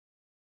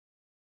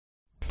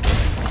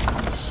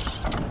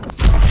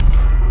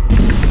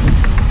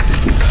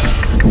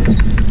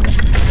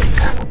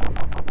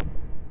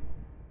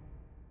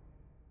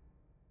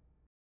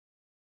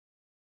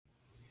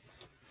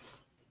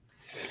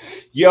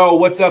Yo,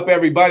 what's up,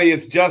 everybody?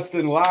 It's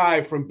Justin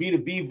live from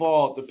B2B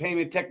Vault, the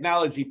payment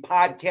technology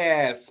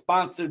podcast,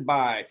 sponsored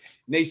by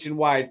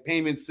Nationwide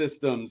Payment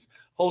Systems,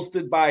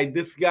 hosted by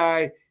this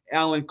guy,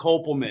 Alan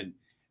Kopelman.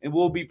 And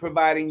we'll be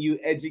providing you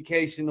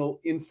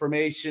educational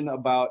information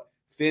about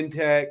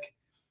fintech,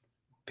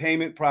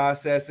 payment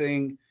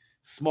processing,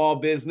 small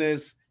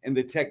business, and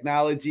the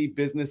technology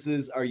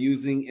businesses are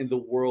using in the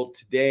world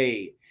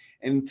today.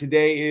 And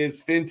today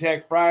is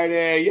FinTech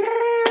Friday.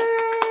 Yay!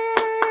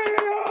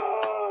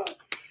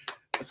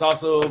 It's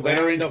also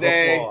Veterans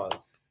Day.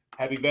 Applause.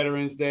 Happy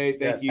Veterans Day.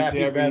 Thank Yes, you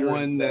to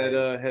everyone Veterans Day.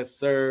 that has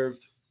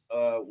served.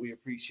 We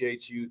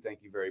appreciate you.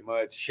 Thank you very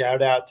much.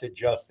 Shout out to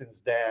Justin's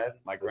dad,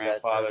 My so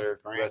grandfather,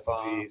 that's rest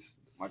in peace.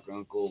 My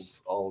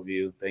uncles, all of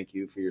you. Thank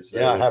you for your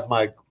service. Yeah, I have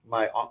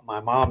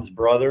my mom's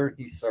brother.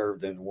 He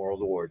served in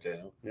World War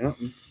II. Yeah,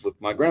 with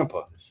my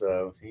grandpa.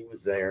 So he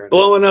was there.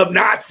 Blowing up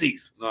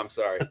Nazis. No, I'm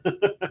sorry.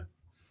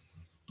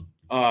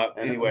 And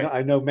Anyway,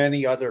 I know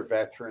many other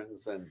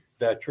veterans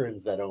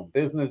that own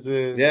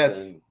businesses. yes.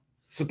 And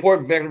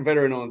Support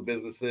veteran-owned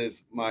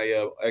businesses.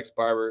 My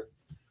ex-barber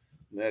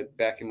that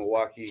back in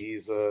Milwaukee,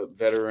 he's a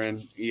veteran.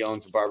 He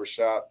owns a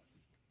barbershop,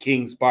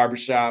 King's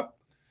Barbershop.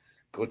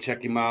 Go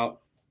check him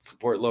out.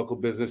 Support local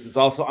business. It's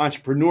also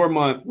Entrepreneur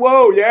Month.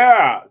 Whoa,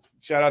 yeah.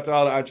 Shout out to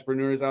all the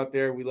entrepreneurs out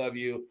there. We love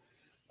you.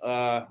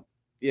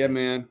 Yeah,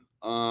 man.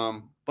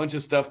 Bunch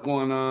of stuff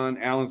going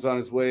on. Alan's on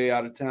his way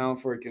out of town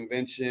for a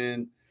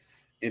convention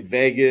in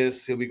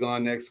Vegas. He'll be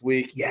gone next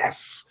week.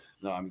 Yes.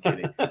 No, I'm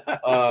kidding.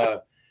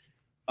 we'll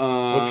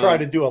try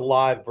to do a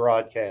live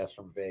broadcast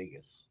from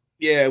Vegas.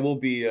 Yeah, we'll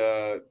be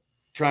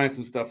trying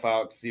some stuff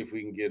out to see if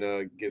we can get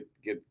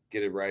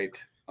it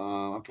right.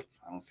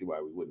 I don't see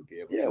why we wouldn't be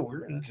able to. Yeah,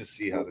 we're gonna just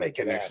see how we'll the make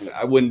it connection.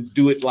 happen. I wouldn't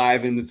do it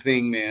live in the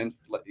thing, man.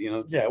 You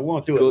know. Yeah, we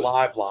won't do it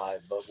live,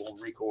 but we'll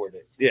record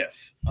it.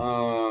 Yes.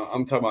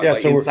 I'm talking about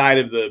like inside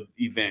of the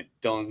event.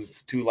 Don't,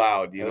 it's too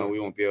loud. You know, we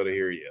won't be able to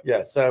hear you.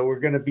 Yeah, so we're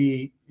going to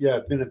be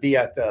at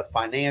the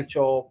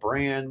Financial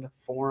Brand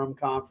Forum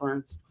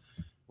Conference,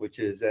 which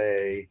is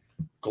a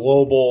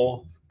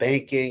global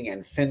banking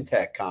and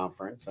fintech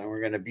conference, and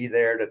we're going to be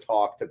there to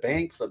talk to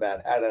banks about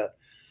how to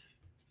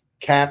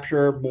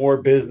capture more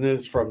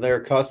business from their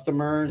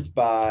customers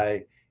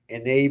by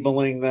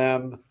enabling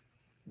them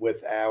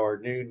with our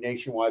new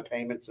Nationwide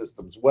Payment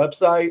Systems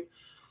website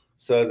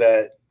so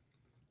that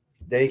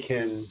they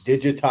can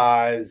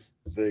digitize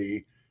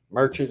the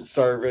merchant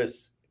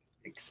service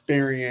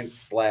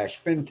experience /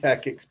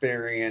 fintech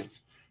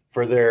experience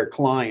for their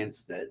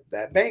clients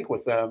that bank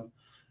with them.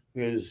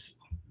 Because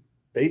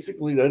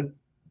basically that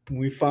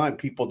we find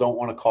people don't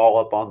want to call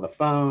up on the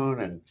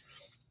phone and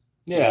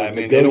I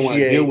mean, they don't want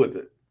to deal with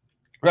it.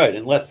 Right,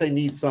 unless they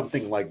need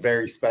something like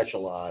very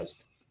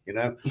specialized,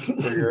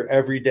 for your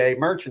everyday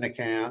merchant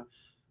account.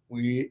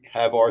 We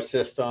have our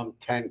system,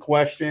 10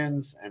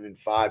 questions, and in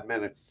 5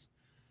 minutes,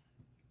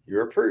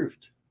 you're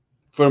approved.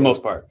 For the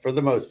most part. For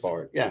the most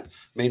part, yeah. I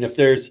mean, if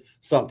there's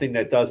something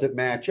that doesn't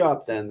match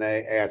up, then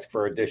they ask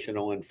for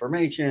additional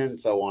information,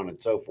 so on and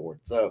so forth.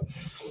 So,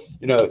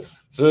 so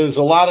there's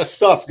a lot of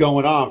stuff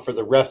going on for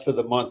the rest of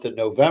the month of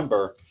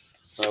November.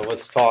 So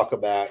let's talk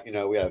about,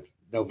 we have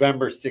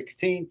November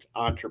 16th,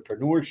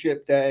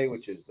 Entrepreneurship Day,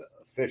 which is the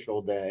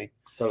official day.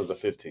 I thought it was the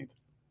 15th.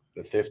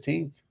 The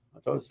 15th? I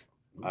thought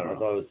it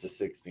was the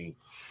 16th.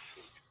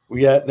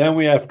 Then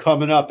we have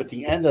coming up at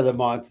the end of the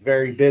month,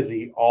 very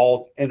busy,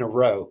 all in a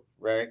row,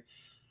 right?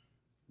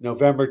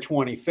 November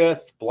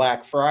 25th,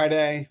 Black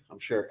Friday. I'm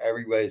sure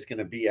everybody's going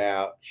to be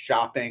out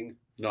shopping.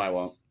 No, I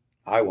won't.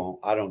 I won't.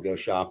 I don't go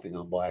shopping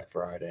on Black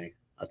Friday.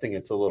 I think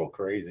it's a little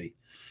crazy.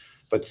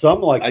 But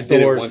some I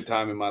did it one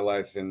time in my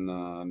life and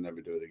I'll never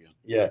do it again.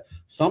 Yeah.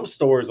 Some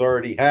stores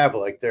already have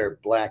their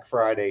Black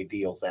Friday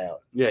deals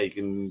out. Yeah, you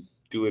can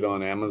do it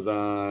on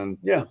Amazon.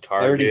 Yeah.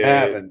 Target. They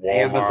already have it.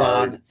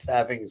 Amazon is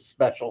having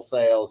special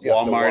sales.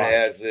 Walmart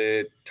has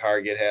it.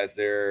 Target has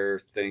their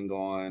thing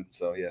going.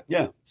 So, yeah.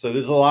 Yeah. So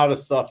there's a lot of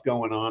stuff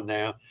going on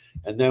now.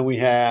 And then we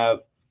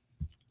have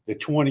the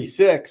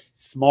 26th,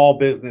 Small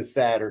Business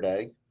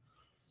Saturday.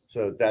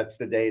 So that's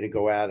the day to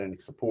go out and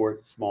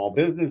support small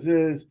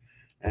businesses.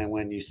 And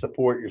when you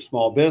support your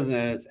small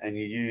business and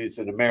you use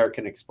an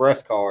American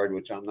Express card,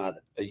 which I'm not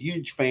a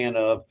huge fan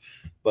of,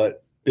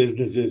 but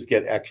businesses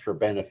get extra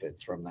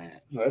benefits from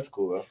that. Oh, that's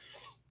cool, though.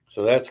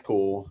 So that's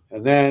cool.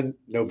 And then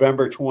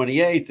November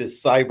 28th is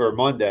Cyber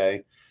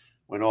Monday,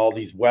 when all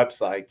these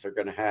websites are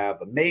going to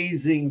have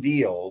amazing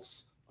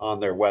deals on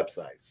their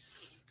websites.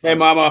 Hey,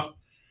 Mama.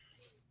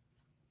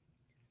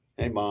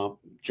 Hey, Mom.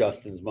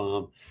 Justin's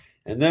mom.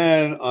 And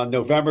then on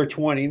November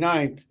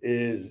 29th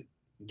is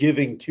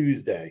Giving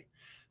Tuesday.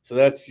 So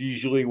that's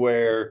usually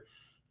where,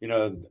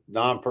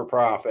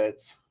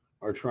 non-for-profits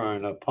are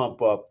trying to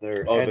pump up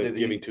their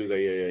Giving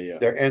Tuesday, yeah.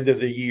 Their end of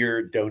the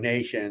year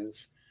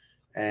donations.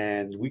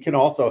 And we can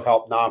also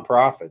help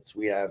nonprofits.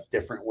 We have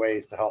different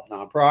ways to help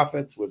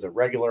nonprofits with a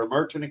regular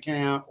merchant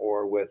account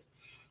or with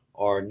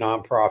our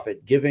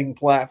nonprofit giving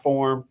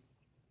platform,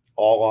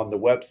 all on the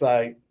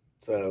website.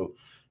 So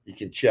you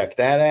can check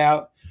that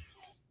out.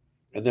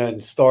 And then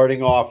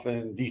starting off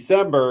in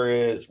December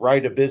is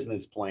Write a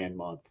Business Plan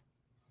month.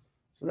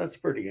 So that's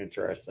pretty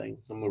interesting.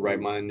 I'm gonna write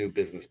my new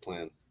business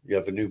plan. You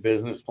have a new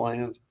business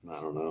plan?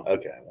 I don't know.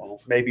 Okay, well,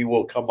 maybe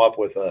we'll come up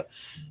with a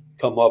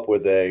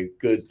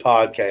good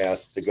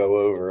podcast to go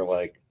over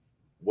like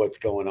what's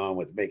going on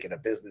with making a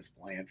business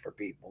plan for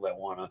people that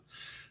want to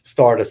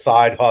start a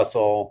side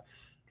hustle,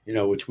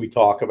 which we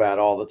talk about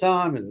all the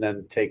time, and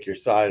then take your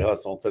side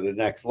hustle to the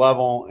next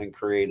level and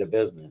create a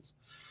business.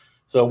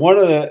 So one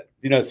of the,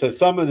 so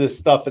some of this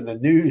stuff in the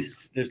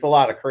news, there's a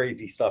lot of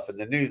crazy stuff in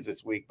the news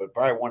this week, but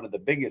probably one of the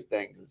biggest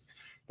things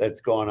that's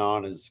going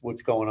on is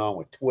what's going on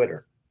with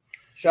Twitter.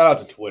 Shout out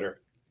to Twitter.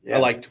 Yeah. I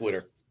like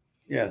Twitter.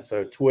 Yeah.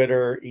 So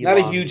Twitter, Elon.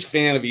 Not a huge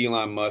fan of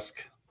Elon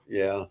Musk.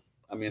 Yeah.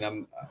 I mean, I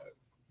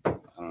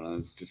don't know.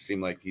 It just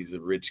seemed like he's a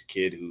rich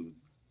kid who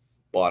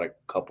bought a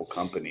couple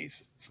companies.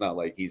 It's not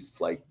like he's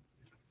like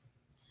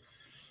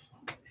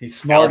he's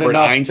smart Albert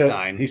enough.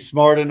 Einstein. He's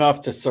smart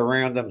enough to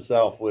surround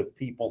himself with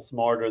people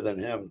smarter than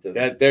him.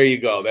 There you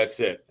go. That's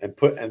it.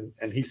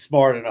 And he's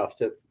smart enough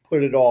to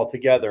put it all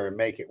together and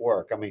make it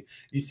work. I mean,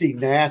 you see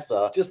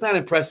NASA. Just not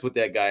impressed with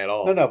that guy at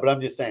all. No, but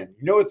I'm just saying.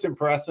 What's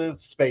impressive?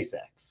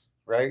 SpaceX,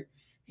 right?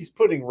 He's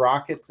putting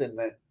rockets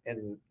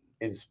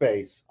in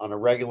space on a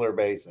regular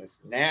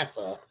basis.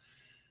 NASA,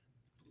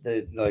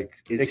 they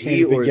can't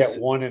even get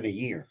one in a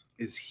year.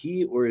 Is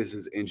he or is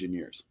his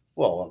engineers?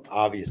 Well,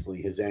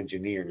 obviously his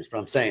engineers, but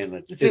I'm saying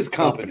it's his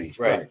company,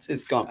 right? It's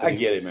his company. I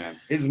get it, man.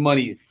 His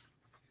money.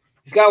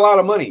 He's got a lot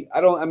of money.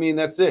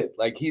 That's it.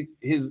 Like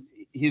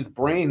his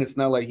brain, it's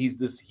not like he's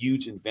this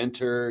huge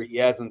inventor. He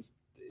hasn't.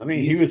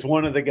 He was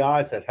one of the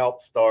guys that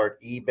helped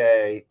start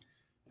eBay,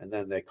 and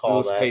then they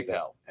called that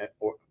PayPal.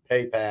 Or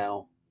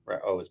PayPal. Right?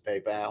 Oh, it was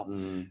PayPal.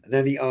 Mm. And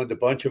then he owned a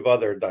bunch of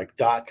other like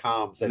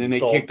 .coms. And then they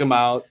kicked him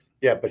out.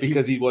 Yeah, but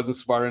because he wasn't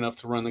smart enough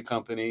to run the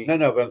company. No,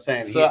 but I'm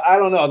saying. So I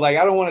don't know. Like,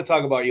 I don't want to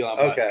talk about Elon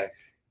Musk. Okay.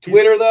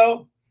 Twitter,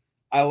 though,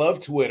 I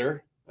love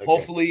Twitter. Okay.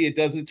 Hopefully, it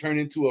doesn't turn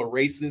into a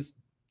racist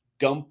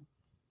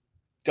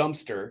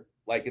dumpster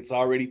like it's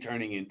already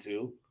turning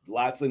into.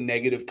 Lots of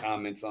negative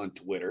comments on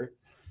Twitter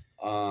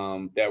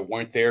that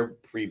weren't there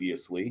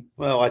previously.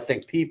 Well, I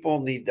think people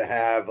need to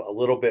have a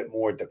little bit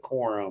more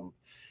decorum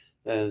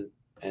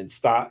and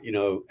stop.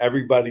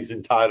 Everybody's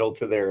entitled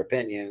to their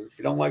opinion. If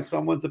you don't like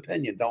someone's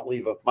opinion, don't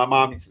leave it. My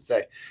mom used to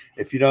say,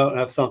 if you don't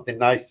have something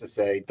nice to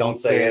say, don't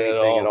say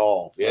anything at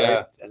all. Yeah.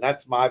 Right? And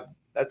that's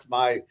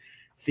my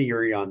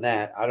theory on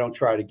that. I don't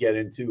try to get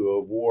into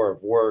a war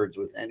of words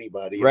with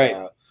anybody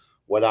about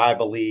what I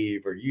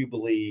believe or you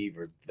believe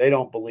or they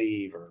don't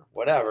believe or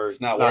whatever.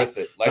 It's not worth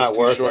it. Life's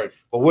too short.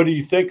 But what do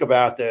you think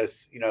about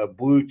this,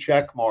 blue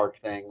check mark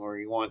thing where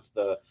he wants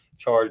to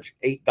charge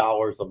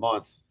 $8 a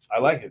month? I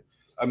like it.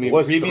 I mean, it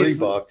was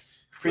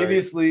 $3.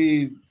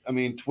 Previously, right? I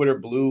mean, Twitter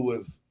Blue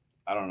was,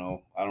 I don't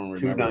know. I don't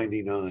remember.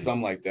 $2.99.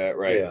 Something like that,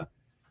 right? Yeah.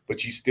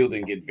 But you still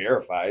didn't get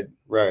verified.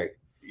 Right.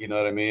 You know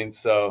what I mean?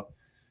 So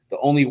the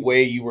only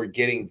way you were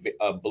getting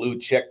a blue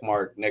check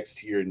mark next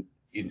to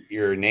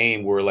your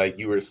name were like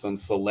you were some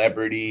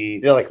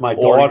celebrity. Yeah, like my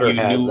daughter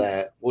has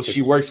that. Well,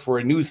 she works for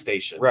a news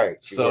station. Right.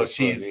 So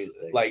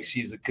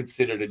she's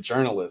considered a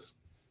journalist.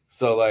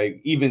 So like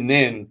even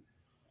then,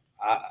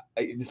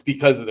 it's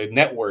because of the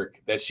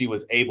network that she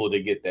was able to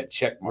get that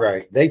check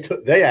mark. Right.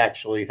 They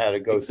actually had to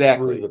go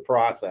through the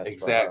process.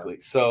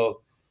 Exactly.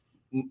 So,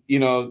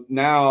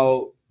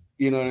 now,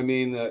 you know what I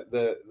mean?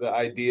 The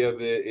idea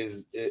of it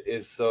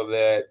is so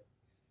that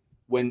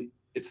when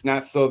it's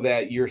not so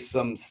that you're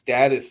some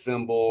status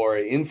symbol or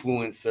an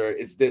influencer,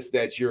 it's just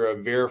that you're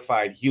a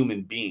verified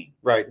human being.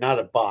 Right. Not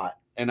a bot.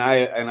 And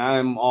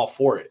I'm all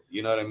for it.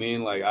 You know what I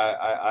mean? Like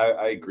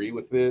I agree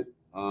with it.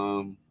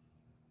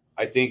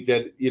 I think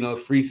that,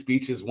 free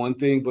speech is one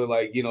thing, but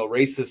like,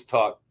 racist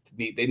talk,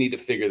 they need to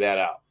figure that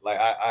out. Like,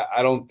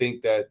 I don't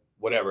think that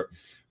whatever,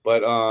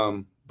 but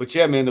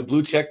yeah, man, the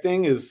blue check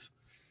thing is.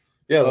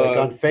 Yeah. Like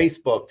on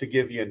Facebook, to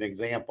give you an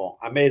example,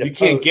 I made you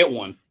can't get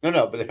one.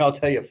 No, but I'll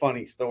tell you a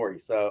funny story.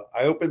 So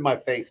I opened my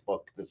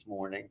Facebook this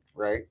morning,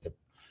 right, to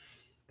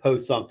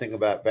post something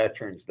about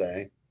Veterans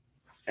Day.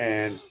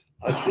 And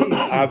I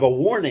have a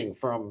warning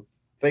from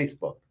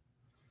Facebook.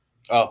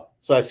 Oh,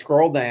 so I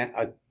scroll down,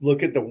 I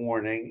look at the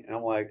warning, and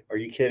I'm like, are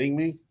you kidding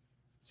me?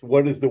 So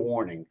what is the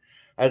warning?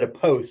 I had a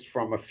post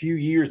from a few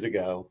years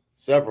ago,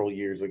 several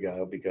years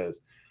ago,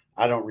 because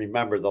I don't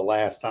remember the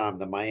last time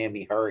the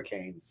Miami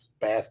Hurricanes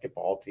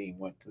basketball team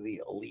went to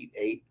the Elite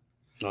Eight.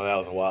 No, that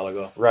was a while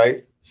ago.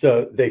 Right.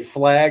 So they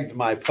flagged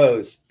my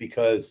post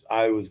because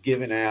I was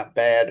giving out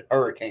bad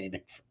hurricane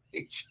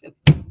information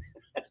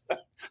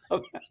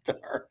about the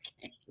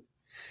hurricane.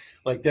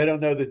 Like, they don't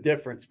know the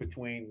difference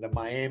between the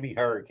Miami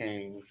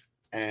Hurricanes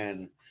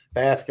and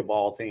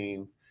basketball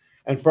team,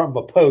 and from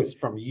a post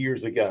from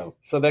years ago.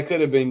 So that could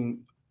have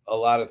been a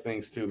lot of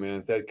things too,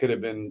 man. That could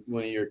have been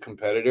one of your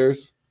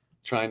competitors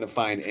trying to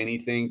find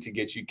anything to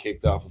get you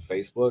kicked off of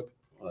Facebook.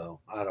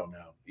 Well, I don't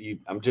know.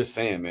 I'm just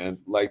saying, man.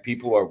 Like,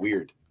 people are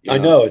weird. I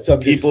know.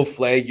 People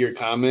flag your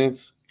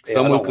comments.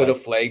 Someone could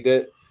have flagged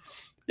it.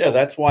 Yeah,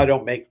 that's why I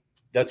don't make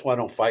that's why I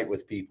don't fight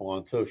with people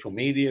on social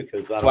media,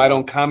 because That's why I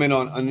don't comment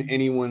on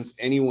anyone's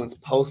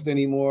post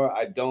anymore.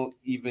 I don't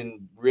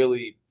even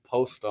really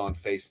post on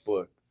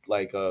Facebook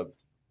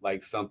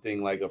like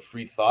something like a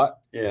free thought,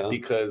 Yeah,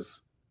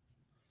 because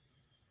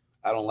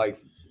I don't like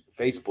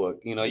Facebook.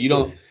 You know,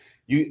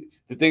 It's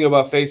the thing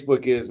about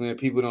Facebook is, man,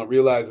 people don't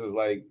realize is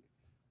like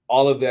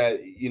all of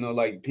that, you know,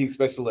 like people,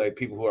 especially like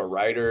people who are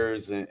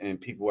writers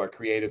and people who are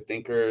creative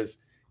thinkers,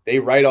 they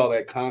write all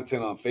that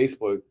content on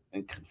Facebook,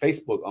 and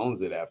Facebook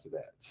owns it after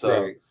that.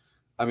 So, right.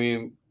 I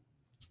mean,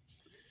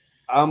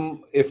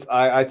 if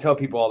I tell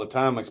people all the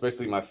time,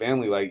 especially my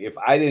family, like if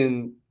I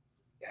didn't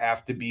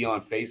have to be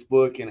on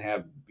Facebook and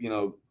have, you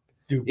know,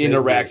 Do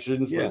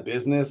interactions business. with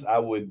business, I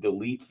would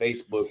delete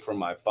Facebook from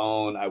my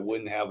phone. I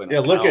wouldn't have an Yeah,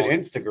 look at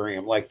account.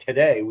 Instagram. Like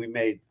today, we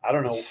made, I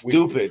don't know,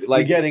 Stupid. we're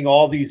Like getting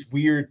all these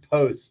weird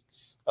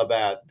posts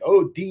about,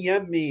 oh,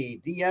 DM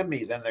me.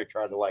 Then they're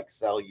trying to like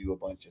sell you a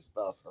bunch of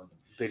stuff.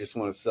 they just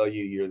want to sell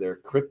you their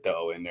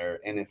crypto and their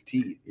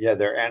NFT. Yeah,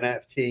 their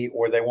NFT,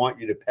 or they want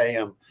you to pay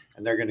them,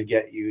 and they're going to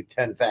get you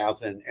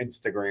 10,000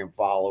 Instagram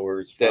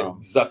followers That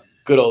from.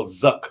 good old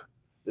Zuck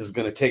is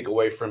going to take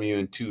away from you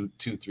in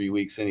 3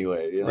 weeks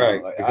anyway. You know?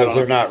 Right, Like, because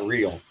they're not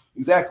real.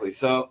 Exactly.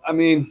 So, I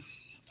mean,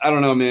 I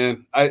don't know,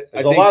 man. I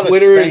There's think a lot of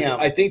Twitter is. spam.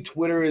 I think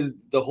Twitter is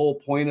the whole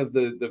point of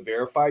the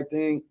verified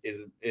thing.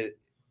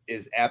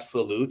 Is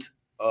absolute.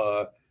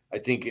 I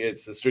think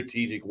it's a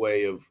strategic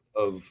way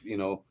of you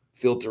know,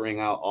 filtering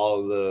out all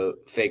of the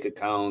fake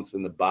accounts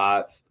and the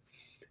bots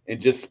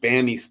and just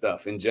spammy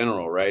stuff in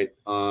general, right?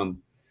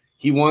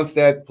 He wants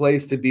that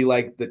place to be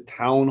like the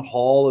town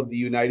hall of the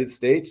United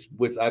States,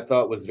 which I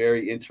thought was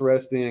very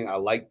interesting. I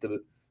like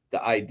the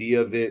idea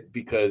of it,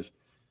 because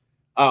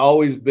I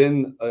always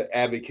been an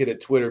advocate of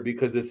Twitter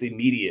because it's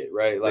immediate,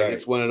 right? Like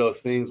it's one of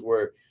those things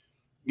where,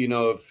 you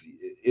know,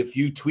 if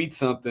you tweet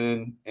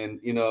something and,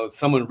 you know,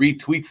 someone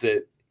retweets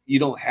it, you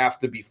don't have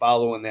to be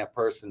following that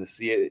person to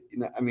see it. You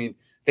know, I mean,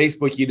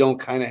 Facebook, you don't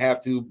kind of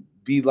have to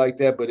be like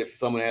that, but if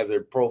someone has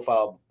their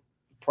profile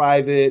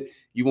private,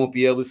 you won't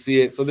be able to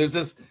see it. So there's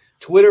just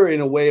Twitter,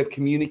 in a way of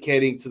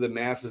communicating to the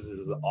masses,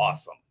 is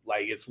awesome.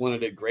 Like it's one of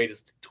the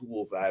greatest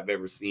tools I've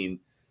ever seen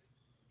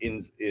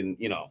in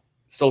you know,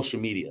 social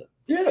media.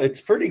 Yeah,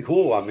 it's pretty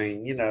cool. I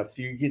mean, you know, if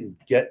you can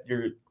get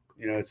your,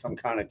 you know, some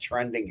kind of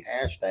trending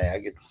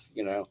hashtag, it's,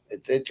 you know,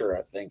 it's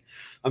interesting.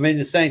 I mean,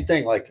 the same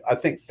thing. Like, I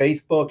think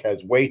Facebook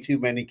has way too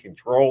many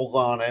controls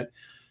on it.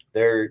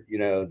 They're, you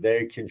know,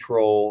 they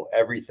control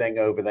everything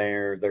over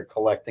there. They're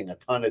collecting a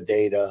ton of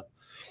data.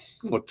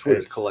 Well,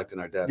 Twitter's collecting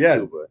our data Yeah.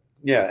 too, but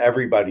Yeah,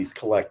 everybody's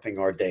collecting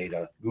our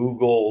data.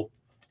 Google,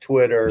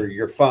 Twitter,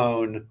 your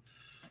phone.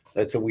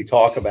 That's what we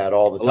talk about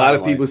all the time. a lot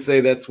of people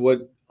say that's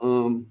what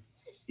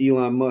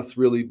Elon Musk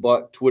really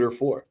bought Twitter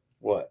for.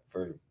 What?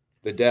 For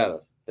the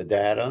data. The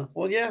data?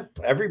 Well, yeah,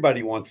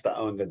 everybody wants to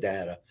own the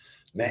data.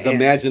 Man,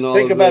 imagine all.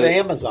 Think about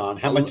Amazon.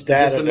 How much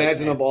data? Just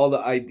imagine of all the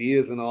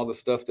ideas and all the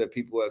stuff that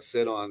people have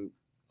said on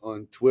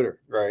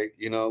Twitter. Right.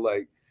 You know,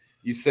 like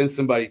you send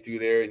somebody through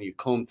there and you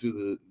comb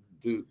through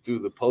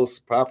the posts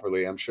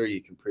properly. I'm sure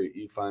you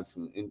find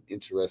some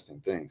interesting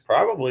things.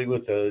 Probably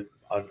with a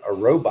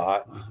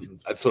robot.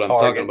 That's what I'm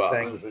talking about.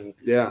 Things and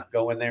yeah,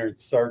 go in there and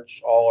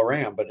search all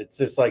around. But it's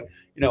just like,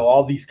 you know,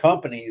 all these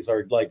companies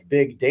are like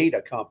big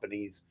data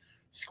companies.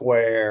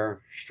 Square,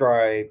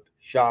 Stripe,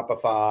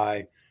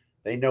 Shopify.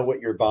 They know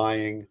what you're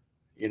buying,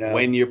 you know,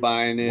 when you're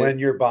buying it, where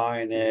you're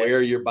buying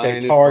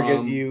it. They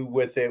target you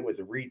with it, with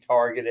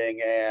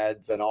retargeting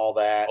ads and all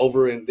that.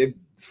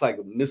 It's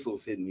like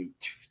missiles hitting you.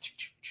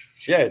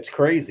 Yeah, it's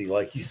crazy.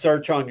 Like you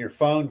search on your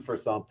phone for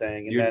something,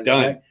 and you're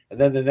done. And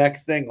then the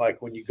next thing,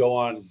 like when you go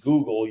on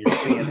Google, you're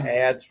seeing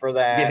ads for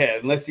that. Yeah,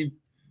 unless you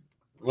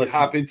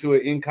hop into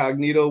an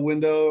incognito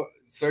window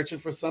searching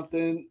for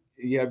something,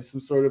 you have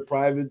some sort of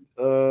private,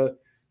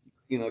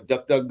 you know,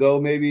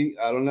 DuckDuckGo maybe.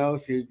 I don't know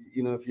if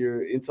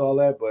you're into all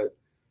that, but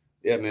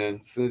yeah, man.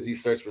 As soon as you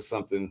search for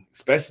something,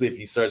 especially if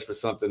you search for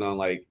something on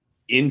like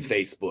in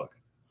Facebook,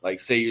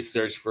 like say you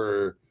search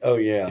for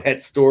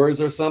pet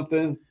stores or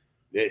something,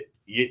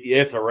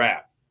 it's a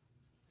wrap.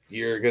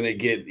 You're gonna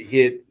get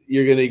hit.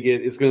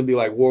 It's gonna be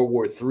like World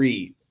War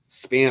III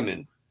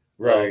spamming,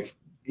 right? Of,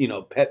 you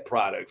know, pet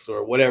products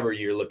or whatever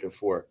you're looking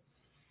for.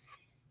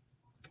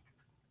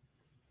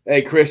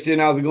 Hey, Christian,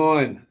 how's it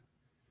going?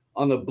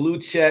 On the blue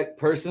check,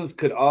 persons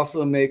could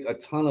also make a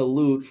ton of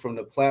loot from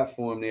the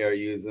platform they are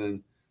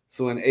using.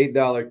 So an $8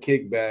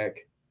 kickback,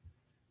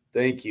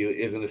 thank you,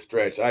 isn't a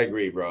stretch. I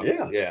agree, bro.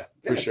 Yeah,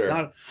 for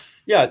sure.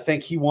 I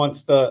think he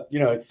wants to, you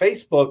know,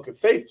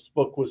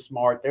 Facebook was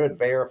smart. They would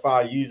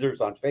verify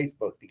users on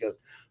Facebook, because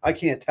I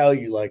can't tell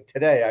you, like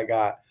today I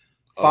got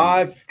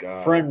 5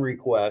 friend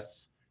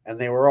requests and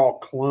they were all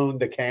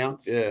cloned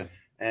accounts. Yeah.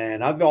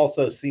 And I've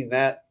also seen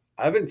that.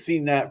 I haven't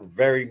seen that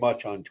very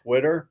much on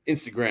Twitter,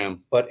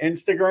 Instagram, but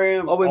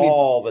Instagram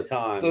all the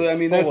time. So I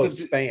mean, that's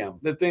the spam.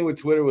 The thing with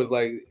Twitter was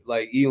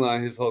like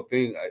Elon, his whole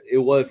thing. It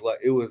was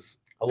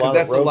a lot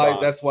of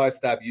robots. That's why I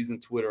stopped using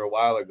Twitter a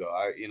while ago.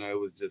 It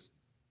was just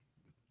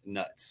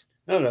nuts.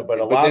 No, but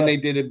But then they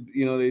did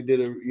a, they did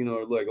a,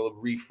 like a little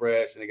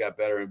refresh, and it got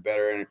better and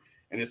better. And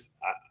it's,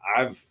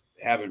 I've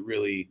haven't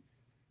really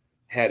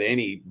had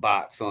any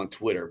bots on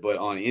Twitter, but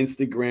on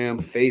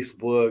Instagram,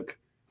 Facebook,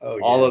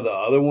 all of the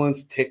other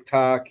ones,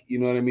 TikTok, you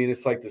know what I mean?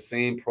 It's like the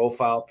same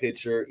profile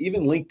picture.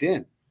 Even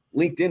LinkedIn.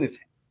 LinkedIn is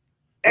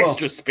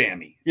extra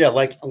spammy. Yeah,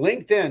 like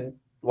LinkedIn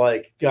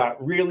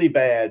got really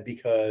bad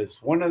because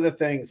one of the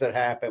things that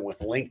happened with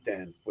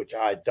LinkedIn, which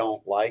I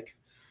don't like.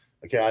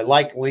 Okay, I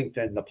like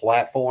LinkedIn, the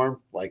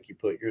platform, like you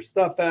put your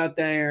stuff out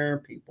there,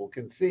 people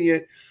can see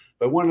it.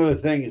 But one of the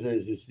things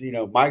is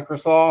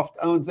Microsoft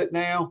owns it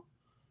now.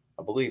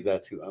 I believe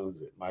that's who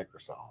owns it,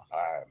 Microsoft.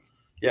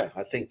 Yeah,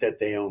 I think that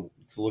they own.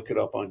 Look it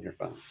up on your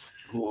phone.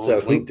 Who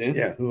owns LinkedIn?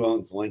 Yeah, who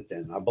owns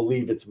LinkedIn? I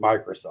believe it's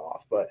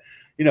Microsoft. But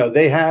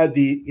they had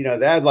they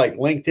had like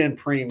LinkedIn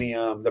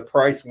Premium. The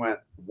price went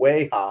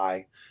way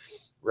high,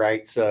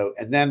 right? So,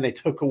 and then they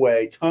took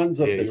away tons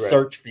of the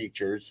search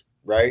features,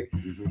 right?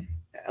 Mm-hmm.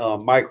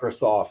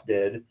 Microsoft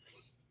did,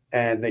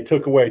 and they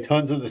took away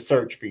tons of the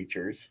search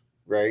features,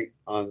 right?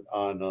 On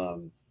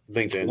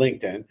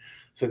LinkedIn.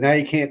 So now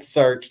you can't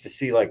search to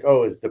see like,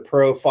 oh, is the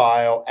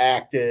profile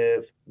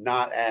active,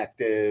 not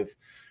active,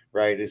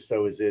 right? Is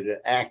it an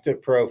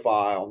active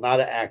profile, not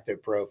an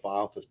active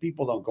profile? Because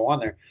people don't go on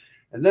there.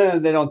 And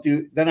then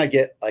then I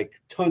get like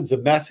tons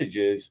of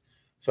messages.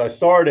 So I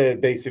started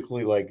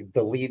basically like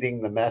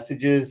deleting the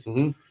messages,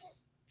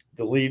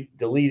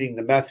 deleting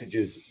the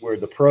messages where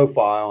the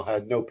profile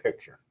had no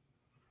picture.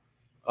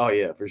 Oh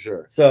yeah, for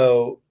sure.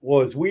 So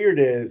what's weird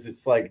is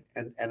it's like,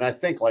 and I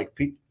think like,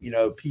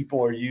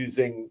 people are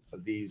using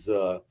these,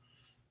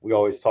 we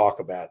always talk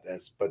about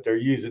this, but they're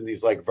using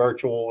these like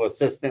virtual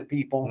assistant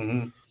people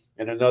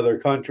in another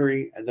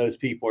country. And those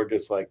people are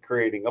just like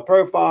creating a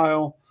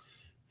profile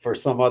for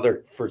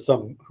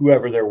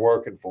whoever they're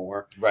working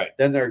for. Right.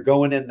 Then they're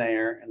going in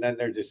there and then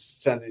they're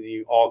just sending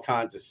you all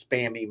kinds of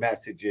spammy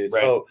messages.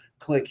 Right. Oh,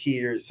 click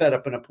here, set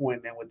up an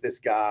appointment with this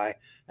guy.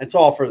 And it's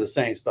all for the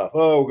same stuff.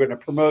 Oh, we're going to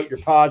promote your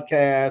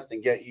podcast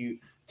and get you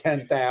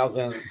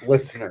 10,000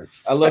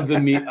 listeners. I love the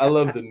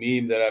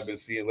meme that I've been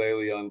seeing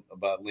lately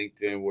about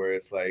LinkedIn, where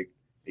it's like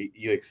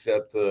you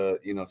accept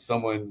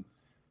someone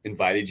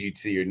invited you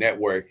to your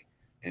network,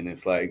 and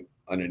it's like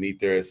underneath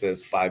there it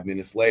says 5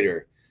 minutes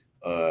later.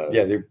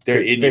 They're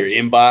in your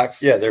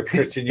inbox. Yeah, they're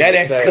pitching you. That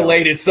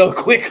escalated so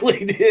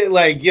quickly.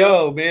 Like,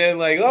 yo, man,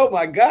 like, oh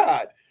my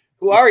God,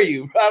 who are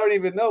you? I don't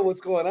even know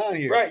what's going on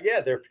here. Right?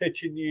 Yeah, they're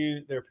pitching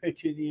you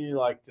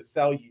like to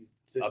sell you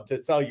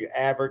to sell you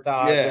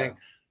advertising,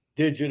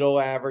 digital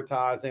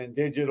advertising,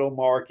 digital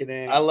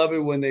marketing. I love it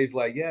when they's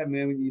like, yeah,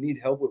 man, when you need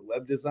help with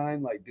web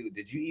design, like, dude,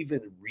 did you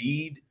even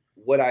read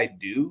what I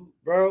do,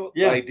 bro?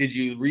 Yeah. Like, did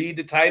you read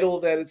the title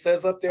that it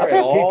says up there?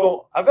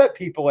 I've had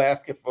people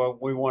ask if I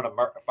want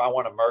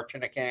a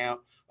merchant account.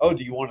 Oh,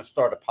 do you want to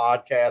start a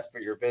podcast for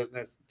your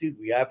business? Dude,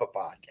 we have a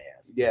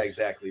podcast. Yeah,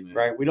 exactly, man.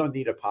 Right? We don't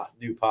need a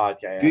new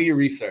podcast. Do your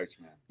research,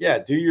 man. Yeah,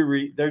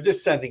 they're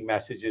just sending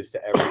messages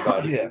to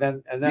everybody. Yeah. And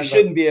then you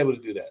shouldn't be able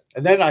to do that.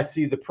 And then I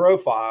see the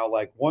profile,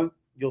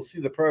 you'll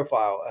see the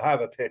profile,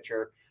 have a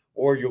picture,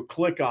 or you'll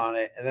click on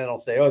it and then it'll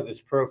say, oh,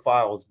 this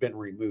profile has been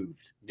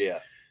removed. Yeah.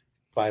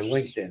 By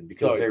LinkedIn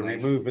because they're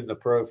removing the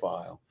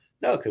profile.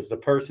 No, because the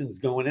person's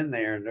going in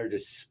there and they're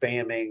just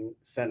sending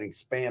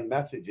spam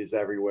messages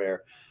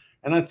everywhere.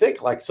 And I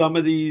think like some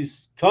of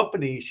these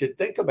companies should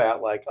think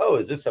about like, oh,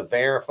 is this a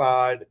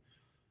verified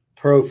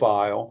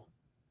profile?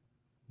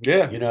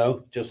 Yeah.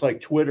 Just like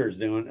Twitter's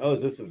doing. Oh,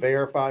 is this a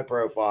verified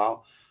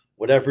profile?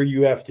 Whatever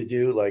you have to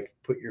do, like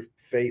put your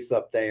face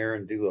up there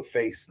and do a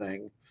face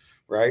thing,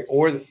 right?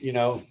 Or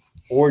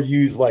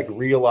use like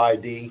Real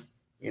ID,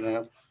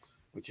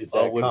 which is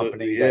that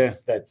company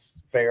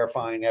that's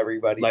verifying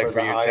everybody like for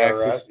the your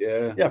IRS. Taxes,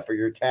 yeah, for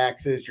your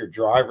taxes, your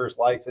driver's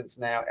license.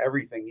 Now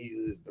everything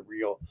uses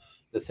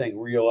the thing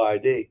Real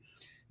ID.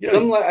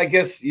 I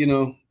guess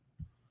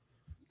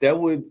I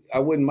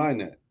wouldn't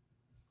mind that,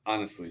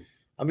 honestly.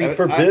 I mean,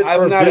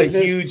 I'm not a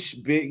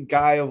huge big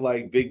guy of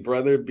like Big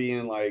Brother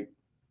being like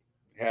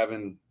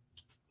having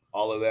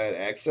all of that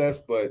access,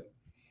 but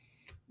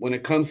when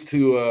it comes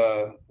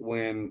to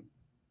when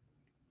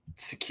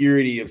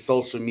security of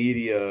social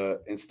media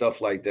and stuff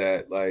like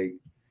that, like,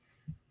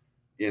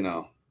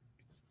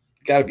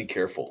 got to be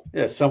careful.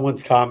 Yeah,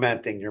 someone's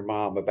commenting your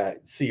mom about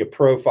see a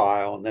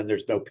profile and then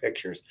there's no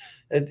pictures,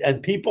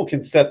 and people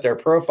can set their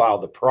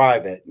profile to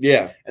private.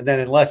 Yeah, and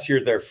then unless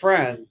you're their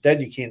friend, then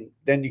you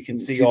can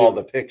see all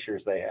the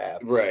pictures they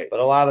have. Right,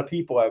 but a lot of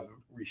people have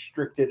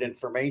restricted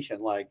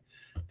information, like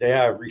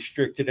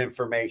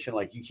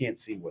you can't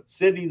see what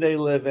city they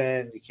live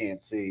in, you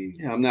can't see.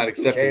 Yeah, I'm not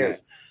accepting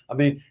that. I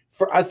mean,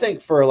 I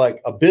think for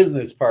like a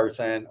business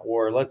person,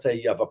 or let's say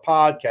you have a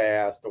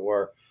podcast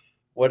or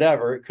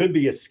whatever, it could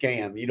be a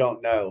scam. You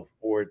don't know,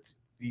 or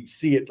you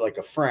see it like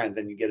a friend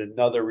and you get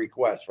another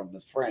request from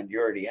this friend you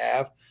already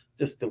have,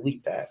 just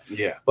delete that.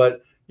 Yeah.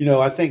 But,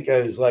 I think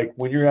as like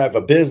when you have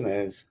a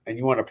business and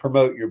you want to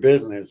promote your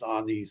business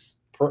on these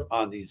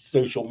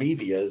social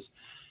medias,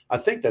 I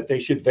think that they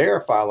should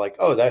verify, like,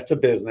 oh, that's a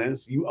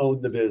business. You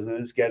own the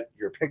business. Get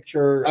your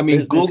picture. I mean,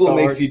 business Google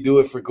card. makes you do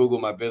it for Google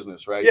My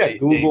Business, right? Yeah,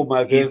 Google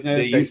My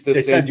Business.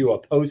 They send you a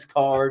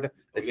postcard.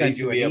 They send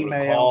you an email.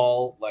 To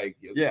call, like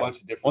a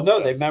bunch of different. Well,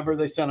 no,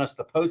 they sent us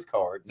the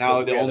postcards.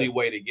 Now the only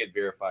way to get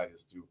verified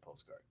is through a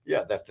postcard.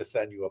 Yeah, they have to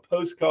send you a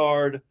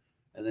postcard,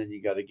 and then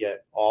you got to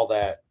get all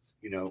that,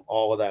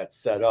 all of that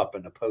set up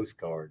in a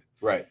postcard.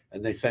 Right.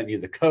 And they send you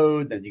the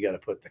code. Then you got to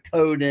put the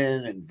code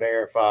in and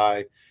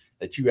verify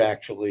that you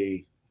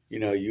actually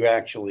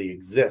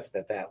exist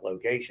at that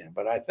location.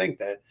 But I think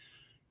that,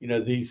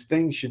 these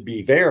things should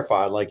be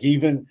verified. Like,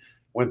 even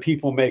when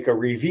people make a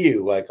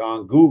review, like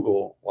on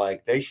Google,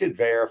 like they should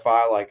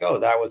verify, like, oh,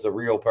 that was a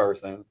real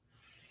person.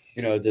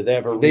 Did they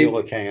have a real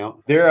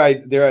account?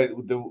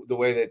 The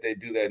way that they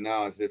do that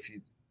now is if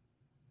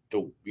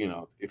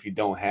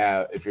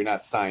you're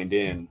not signed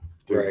in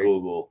through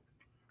Google,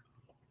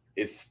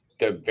 it's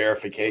the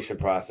verification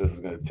process is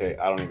going to take.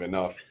 I don't even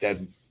know if that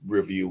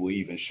review will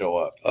even show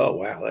up. Oh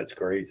wow, that's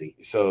crazy.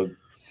 So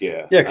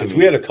yeah, because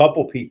we had a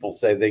couple people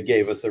say they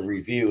gave us a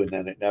review and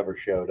then it never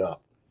showed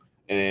up.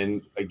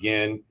 And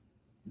again,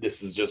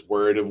 this is just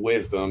word of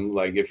wisdom.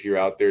 Like, if you're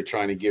out there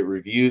trying to get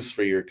reviews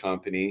for your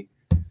company,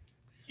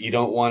 you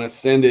don't want to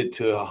send it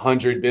to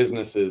 100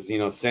 businesses.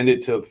 Send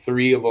it to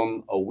 3 of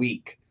them a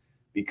week,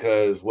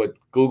 because what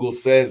Google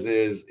says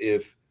is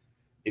if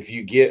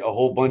you get a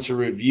whole bunch of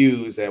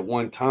reviews at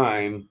one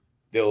time,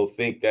 they'll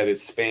think that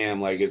it's spam,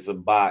 like it's a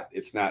bot,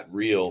 it's not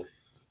real.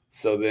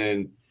 So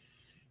then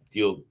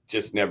you'll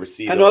just never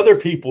see. And other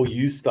people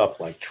use stuff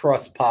like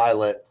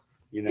Trustpilot.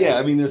 Yeah,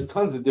 I mean, there's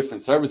tons of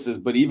different services,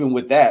 but even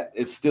with that,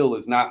 it still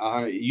is not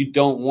 100. You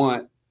don't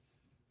want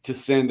to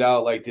send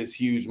out like this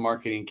huge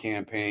marketing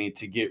campaign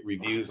to get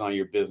reviews on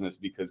your business,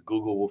 because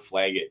Google will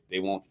flag it. They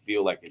won't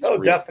feel like it's real.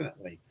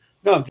 Definitely.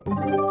 No.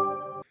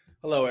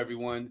 Hello,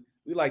 everyone.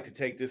 We'd like to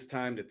take this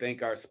time to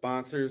thank our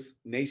sponsors,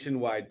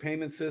 Nationwide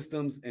Payment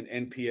Systems and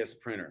NPS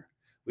Printer.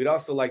 We'd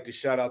also like to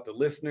shout out the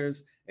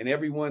listeners and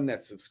everyone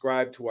that's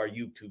subscribed to our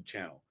YouTube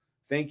channel.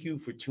 Thank you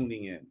for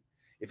tuning in.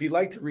 If you'd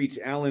like to reach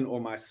Alan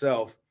or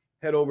myself,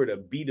 head over to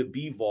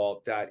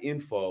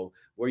b2bvault.info,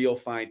 where you'll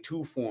find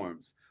 2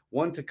 forms,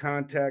 one to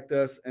contact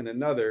us and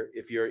another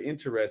if you're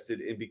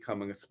interested in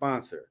becoming a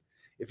sponsor.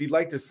 If you'd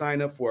like to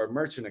sign up for a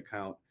merchant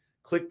account,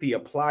 click the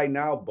Apply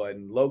Now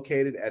button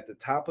located at the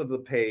top of the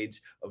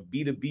page of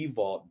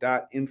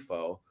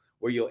b2bvault.info,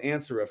 where you'll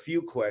answer a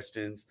few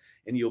questions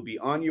and you'll be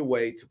on your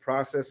way to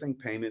processing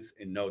payments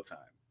in no time.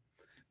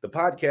 The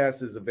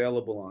podcast is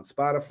available on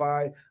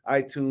Spotify,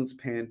 iTunes,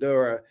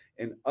 Pandora,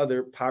 and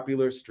other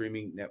popular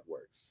streaming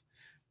networks.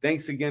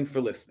 Thanks again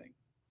for listening.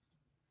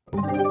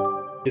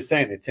 Just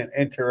saying, it's an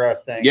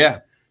interesting. Yeah.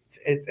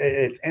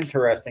 It's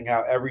interesting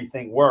how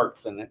everything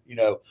works, and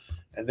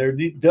and there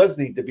does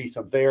need to be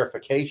some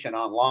verification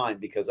online,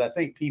 because I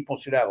think people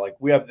should have, like,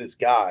 we have this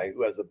guy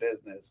who has a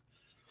business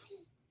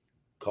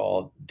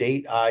called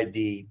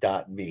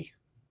dateid.me,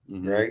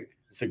 right?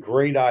 It's a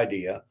great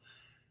idea.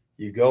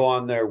 You go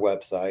on their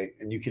website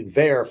and you can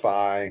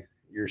verify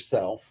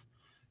yourself.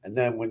 And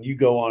then when you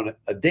go on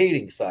a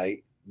dating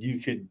site, you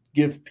could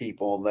give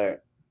people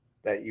that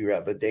you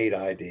have a Date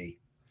ID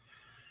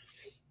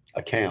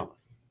account.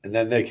 And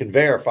then they can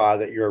verify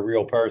that you're a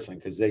real person,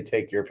 because they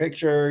take your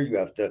picture. You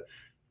have to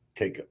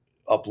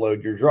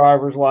upload your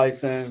driver's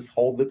license,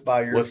 hold it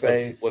by your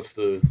face. What's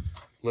the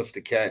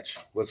catch?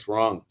 What's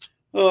wrong?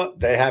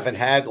 They haven't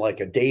had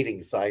like a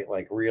dating site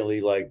like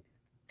really like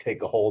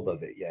take a hold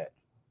of it yet.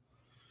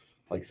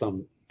 Like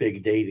some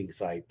big dating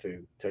site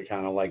to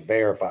kind of like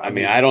verify. I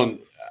mean, you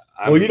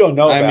don't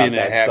know about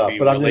that stuff,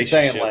 but I'm just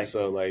saying, like,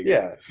 so like,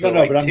 yeah, so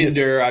no, like, but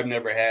Tinder. I've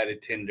never had a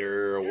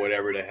Tinder or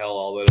whatever the hell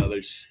all that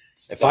other stuff.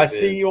 If I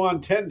see you on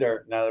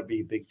Tinder, now that'd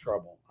be big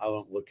trouble. I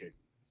won't look at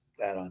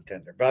that on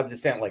Tinder, but I'm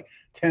just saying, like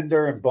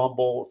Tinder and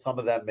Bumble, some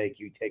of them make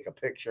you take a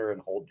picture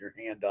and hold your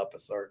hand up a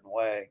certain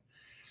way,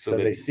 so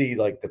they see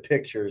like the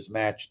pictures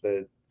match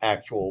the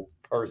actual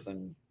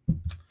person.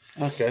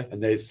 Okay.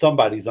 And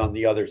somebody's on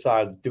the other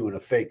side doing a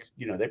fake,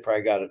 they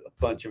probably got a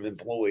bunch of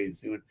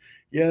employees doing,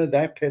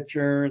 that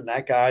picture and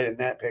that guy in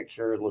that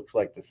picture looks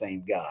like the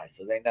same guy.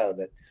 So they know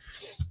that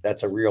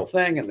that's a real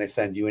thing. And they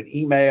send you an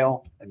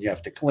email and you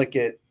have to click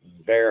it,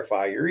 and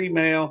verify your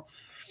email.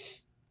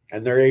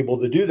 And they're able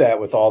to do that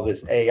with all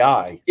this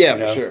AI. Yeah,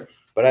 for sure.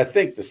 But I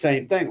think the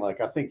same thing,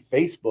 like I think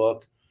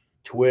Facebook,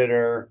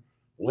 Twitter,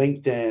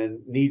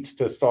 LinkedIn needs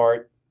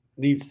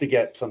to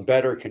get some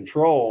better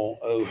control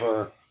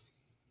over.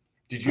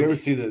 Did you ever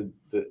see the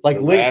like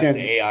the LinkedIn last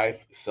AI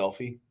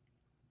selfie?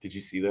 Did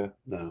you see that?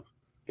 No.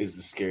 It's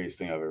the scariest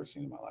thing I've ever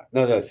seen in my life.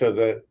 No.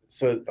 So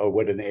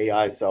what an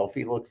AI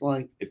selfie looks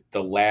like? It's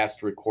the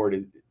last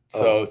recorded.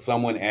 So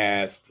someone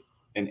asked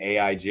an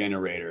AI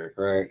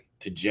generator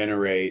to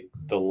generate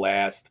the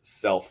last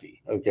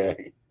selfie.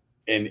 Okay.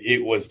 And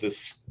it was the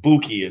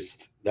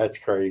spookiest. That's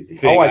crazy.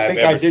 I think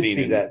I did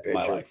see that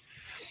picture.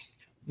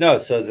 No,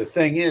 so the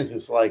thing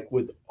is like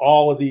with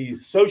all of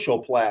these social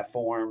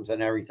platforms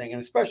and everything,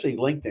 and especially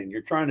LinkedIn,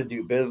 you're trying to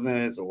do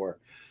business or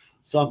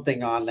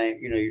something on that,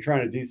 you're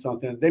trying to do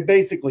something. They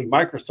basically,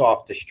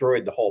 Microsoft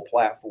destroyed the whole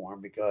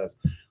platform because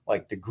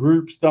like the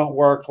groups don't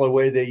work the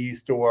way they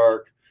used to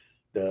work.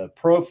 The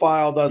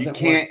profile doesn't You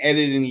can't work.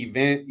 edit an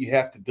event. You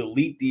have to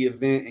delete the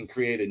event and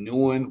create a new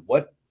one.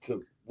 What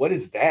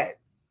is that?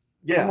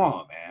 Yeah. Come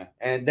on, man.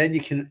 And then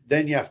you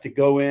have to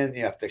go in,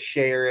 you have to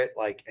share it,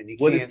 and you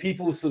What can't. if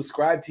people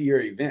subscribe to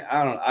your event?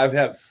 I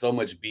have so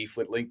much beef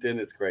with LinkedIn.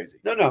 It's crazy.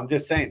 No, I'm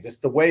just saying,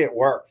 just the way it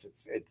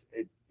works. It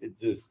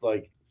just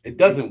like it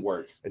doesn't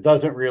work. It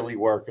doesn't really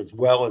work as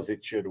well as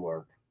it should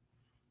work.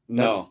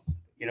 No,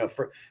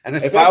 and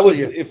if I was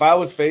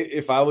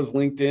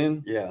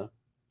LinkedIn, yeah,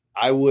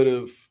 I would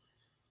have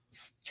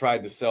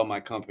tried to sell my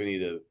company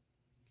to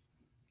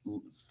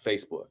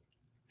Facebook,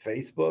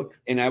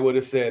 and I would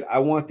have said, I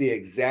want the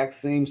exact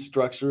same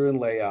structure and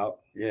layout,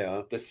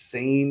 the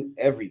same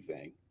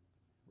everything,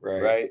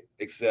 right?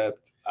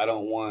 Except I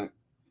don't want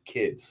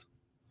kids.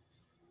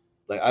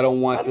 Like I don't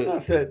want. I don't know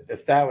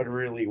if that would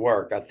really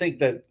work. I think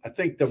the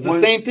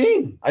same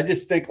thing. I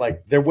just think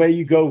like the way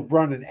you go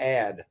run an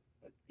ad,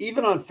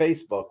 even on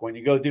Facebook, when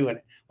you go do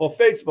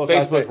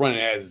Facebook running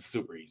ads is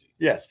super easy.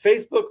 Yes,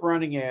 Facebook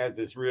running ads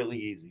is really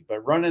easy, but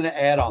running an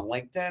ad on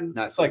LinkedIn,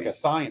 it's like a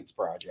science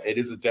project. It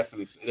is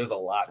there's a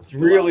lot. It's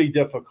really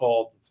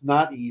difficult. It's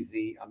not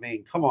easy. I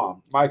mean, come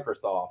on,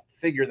 Microsoft,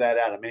 figure that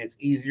out. I mean, it's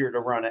easier to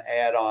run an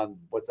ad on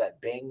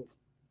Bing.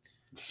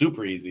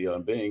 Super easy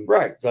on Bing,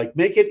 right? Like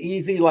make it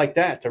easy like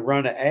that to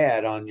run an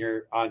ad on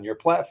your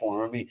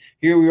platform. I mean,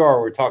 here we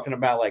are, we're talking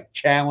about like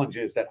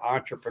challenges that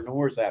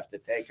entrepreneurs have to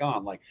take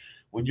on. Like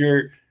when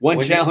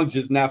challenge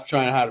is not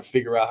trying how to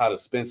figure out how to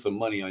spend some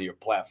money on your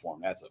platform.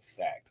 That's a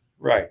fact,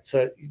 right?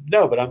 So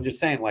no, but I'm just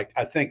saying, like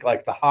I think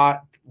like the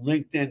hot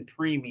LinkedIn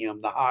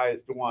Premium, the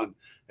highest one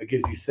that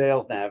gives you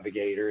Sales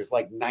Navigator, is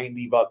like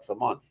 $90 a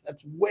month.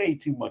 That's way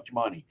too much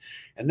money.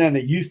 And then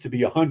it used to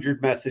be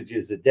 100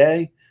 messages a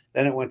day.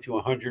 Then it went to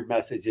 100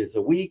 messages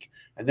a week,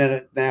 and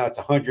then now it's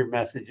 100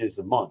 messages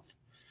a month.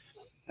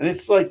 And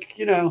it's like,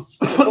 it's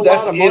a that's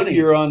lot of money. If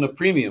you're on the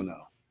premium,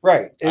 though.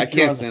 Right. I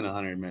can't send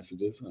 100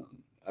 messages.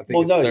 I think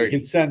well, no, 30. You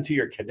can send to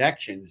your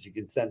connections. You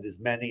can send as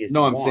many as you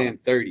want. No, I'm saying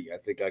 30. I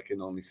think I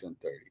can only send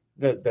 30.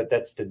 No, but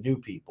that's to new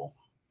people.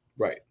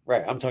 Right.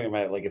 Right. I'm talking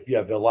about like if you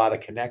have a lot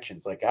of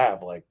connections, like I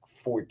have like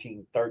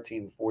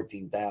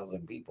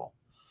 14,000 people.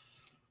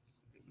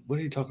 What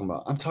are you talking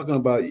about? I'm talking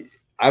about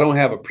I don't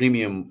have a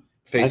premium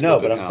Facebook I know,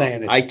 but account. I'm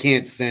saying I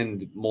can't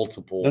send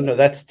multiple. No,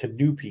 that's to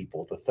new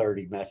people, the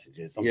 30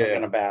 messages. I'm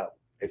talking about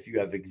if you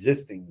have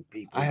existing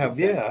people. I have,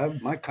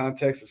 my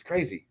contacts is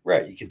crazy.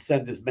 Right. You can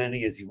send as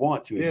many as you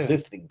want to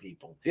existing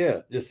people. Yeah.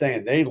 Just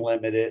saying they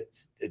limit it.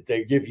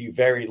 They give you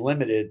very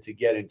limited to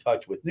get in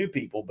touch with new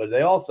people, but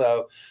they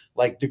also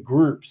like the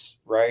groups,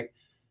 right?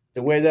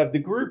 The way they have the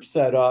group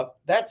set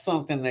up, that's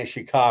something they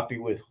should copy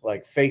with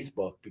like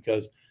Facebook,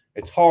 because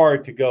it's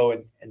hard to go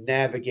and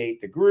navigate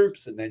the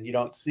groups, and then you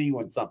don't see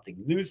when something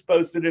new's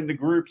posted in the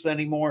groups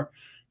anymore.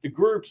 The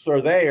groups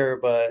are there,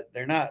 but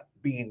they're not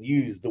being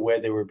used the way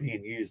they were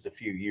being used a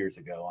few years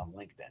ago on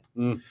LinkedIn.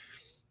 A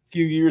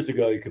few years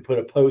ago, you could put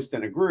a post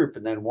in a group,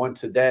 and then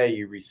once a day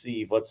you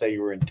receive, let's say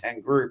you were in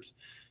 10 groups,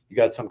 you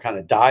got some kind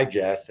of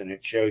digest, and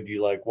it showed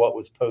you like what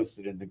was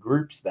posted in the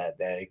groups that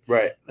day.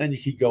 Right. Then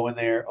you could go in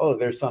there, oh,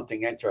 there's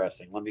something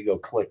interesting. Let me go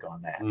click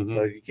on that.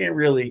 So you can't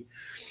really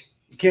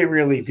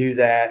do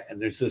that. And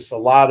there's just a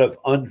lot of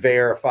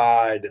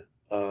unverified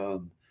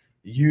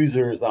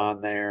users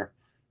on there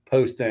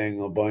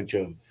posting a bunch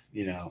of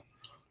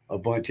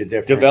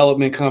different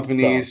development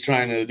companies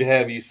trying to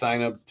have you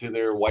sign up to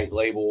their white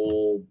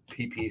label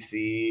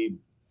PPC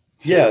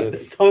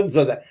service. Tons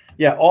of that.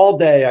 All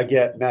day I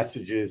get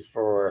messages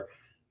for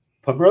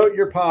promote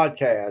your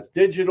podcast,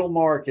 digital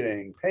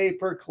marketing,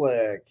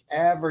 pay-per-click,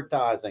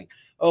 advertising.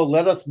 Oh,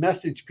 let us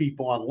message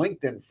people on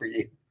LinkedIn for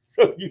you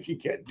so you can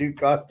get new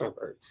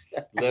customers.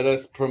 Let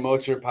us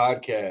promote your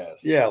podcast.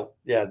 Yeah,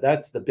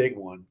 that's the big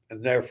one.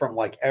 And they're from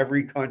like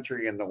every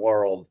country in the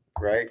world,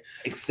 right?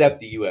 Except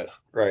the US.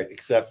 Right,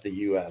 except the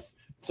US.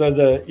 So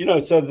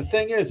the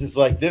thing is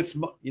like this,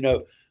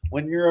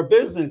 when you're a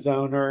business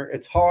owner,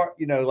 it's hard,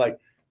 like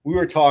we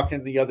were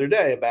talking the other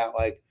day about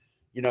like,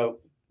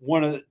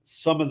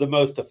 some of the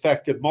most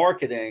effective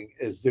marketing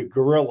is the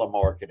guerrilla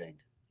marketing,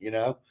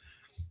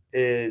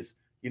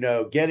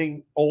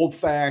 getting old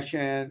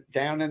fashioned,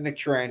 down in the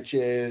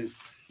trenches,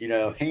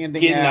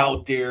 handing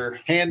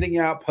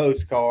out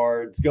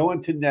postcards,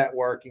 going to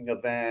networking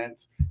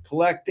events,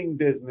 collecting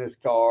business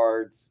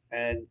cards,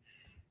 and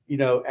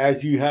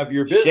as you have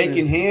your business,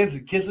 shaking hands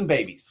and kissing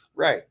babies.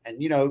 Right. And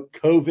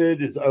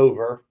COVID is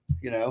over,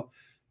 I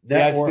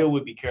still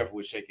would be careful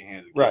with shaking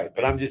hands. Right.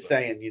 But I'm just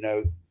saying,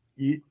 you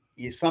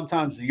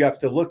sometimes you have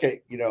to look at,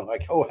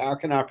 like, oh, how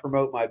can I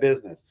promote my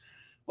business?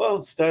 Well,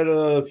 instead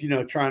of,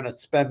 trying to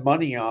spend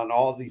money on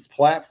all these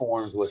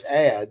platforms with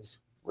ads,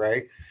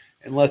 right?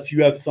 Unless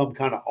you have some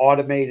kind of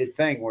automated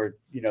thing where,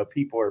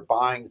 people are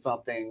buying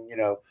something,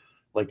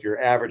 like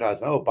you're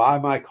advertising, oh, buy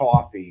my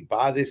coffee,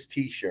 buy this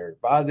t-shirt,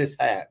 buy this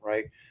hat,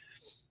 right?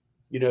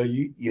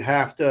 You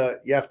have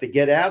to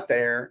get out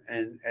there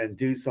and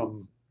do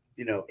some,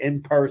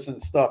 in-person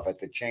stuff at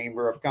the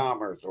Chamber of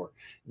Commerce or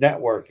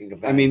networking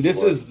events. I mean,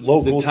 this is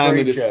local the time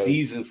of the shows.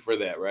 season for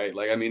that, right?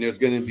 Like, I mean, there's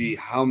going to be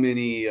how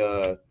many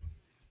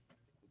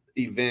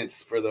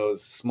events for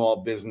those small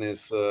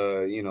business,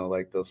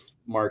 like those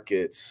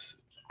markets,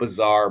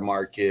 bazaar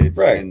markets,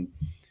 right, and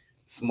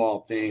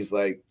small things.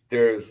 Like,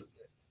 there's,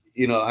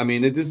 I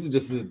mean, this is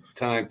just a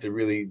time to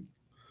really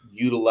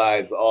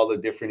utilize all the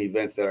different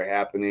events that are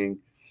happening.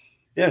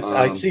 Yes,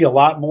 I see a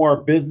lot more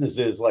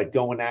businesses like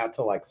going out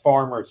to like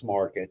farmers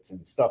markets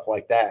and stuff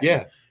like that.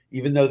 Yeah.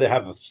 Even though they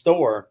have a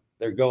store,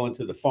 they're going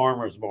to the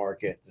farmers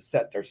market to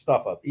set their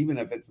stuff up, even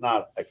if it's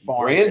not a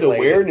farm. Brand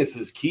awareness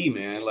is key,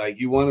 man. Like,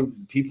 you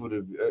want people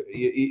to,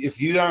 if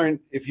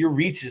your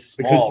reach is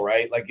small,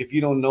 right? Like, if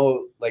you don't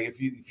know, like if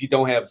you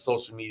don't have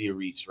social media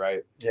reach,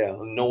 right? Yeah.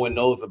 No one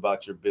knows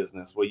about your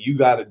business. Well, you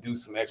got to do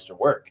some extra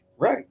work.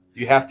 Right.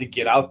 You have to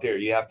get out there.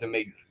 You have to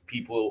make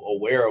people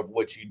aware of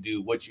what you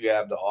do, what you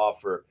have to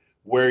offer,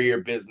 where your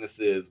business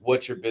is,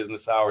 what your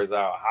business hours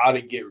are, how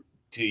to get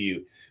to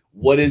you.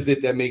 What is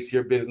it that makes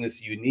your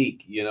business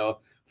unique?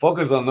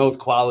 Focus on those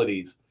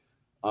qualities.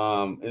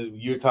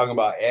 You're talking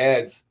about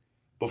ads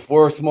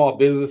before small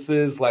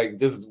businesses. Like,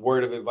 this is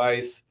word of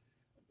advice.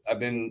 I've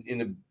been in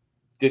the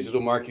digital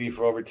marketing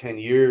for over 10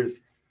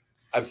 years.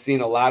 I've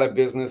seen a lot of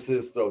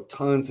businesses throw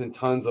tons and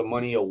tons of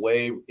money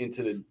away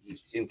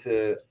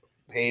into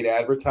paid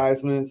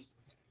advertisements,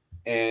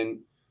 and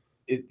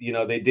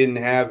they didn't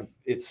have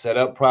it set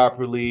up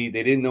properly.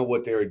 They didn't know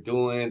what they were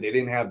doing. They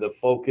didn't have the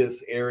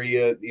focus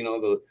area,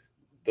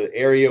 the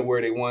area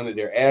where they wanted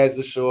their ads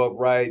to show up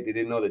right. They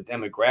didn't know the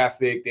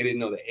demographic. They didn't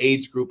know the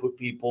age group of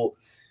people.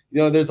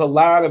 There's a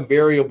lot of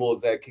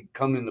variables that could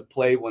come into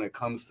play when it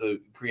comes to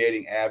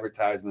creating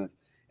advertisements.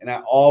 And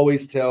I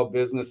always tell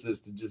businesses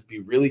to just be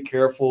really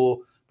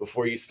careful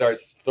before you start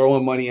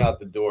throwing money out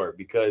the door,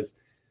 because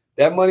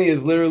that money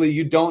is literally,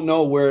 you don't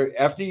know where,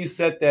 after you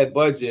set that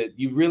budget,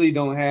 you really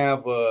don't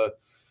have a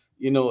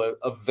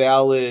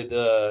valid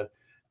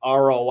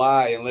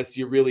ROI unless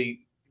you're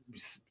really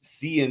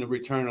seeing the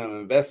return on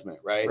investment,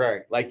 right?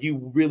 Right. Like,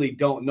 you really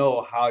don't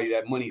know how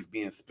that money's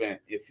being spent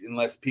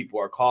unless people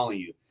are calling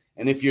you.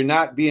 And if you're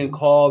not being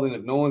called and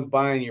if no one's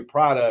buying your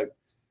product,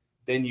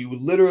 then you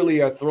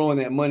literally are throwing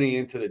that money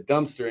into the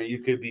dumpster, and you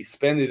could be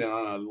spending it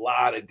on a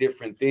lot of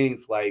different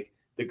things, like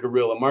the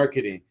guerrilla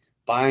marketing,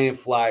 buying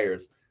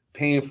flyers,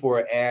 paying for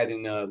an ad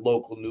in a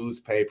local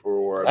newspaper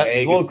or a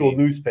magazine. Local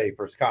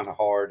newspaper is kind of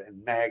hard,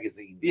 and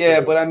magazines. Yeah,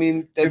 too. But I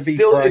mean,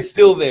 it's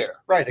still there.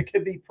 Right. It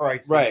could be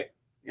pricey. Right.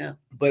 Yeah.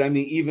 But I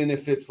mean, even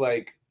if it's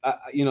like,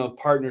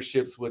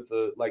 partnerships with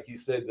like you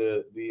said,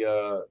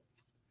 the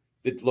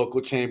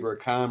local chamber of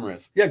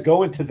commerce. Yeah.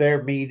 Going to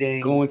their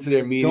meetings. Going to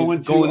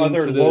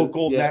other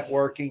local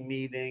networking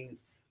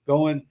meetings.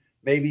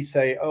 Maybe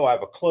say, oh, I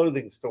have a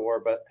clothing store,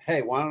 but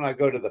hey, why don't I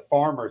go to the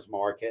farmer's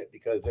market,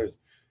 because there's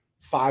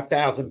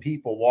 5,000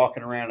 people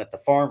walking around at the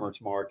farmer's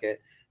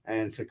market,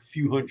 and it's a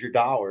few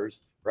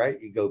 $100s,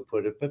 right? You go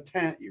put up a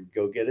tent, you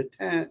go get a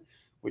tent,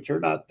 which are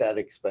not that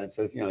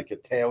expensive, like a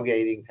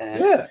tailgating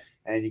tent. Yeah.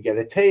 And you get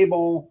a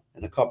table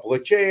and a couple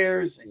of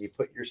chairs, and you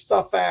put your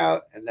stuff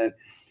out, and then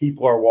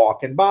people are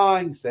walking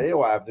by and say,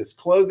 oh, I have this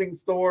clothing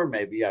store.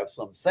 Maybe you have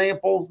some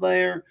samples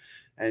there,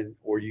 and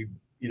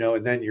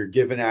then you're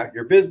giving out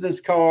your business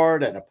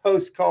card and a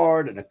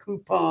postcard and a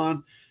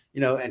coupon,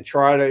 and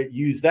try to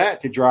use that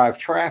to drive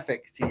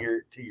traffic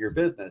to your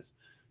business.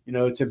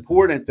 It's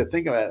important to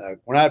think about it. Like,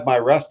 when I had my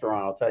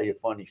restaurant, I'll tell you a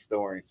funny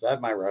story. So I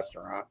had my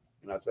restaurant,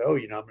 and I said, oh,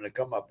 I'm going to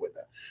come up with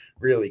a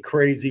really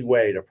crazy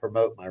way to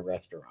promote my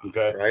restaurant.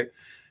 Okay. Right.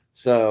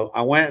 So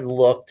I went and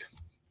looked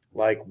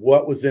like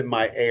what was in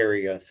my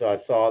area. So I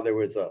saw there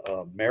was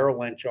a Merrill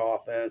Lynch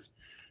office.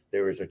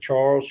 There was a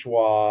Charles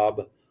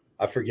Schwab.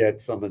 I forget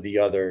some of the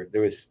other,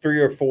 there was 3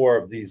 or 4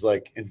 of these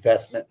like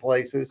investment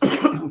places.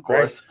 Of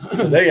course. Right?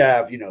 So they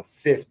have,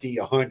 50,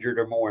 100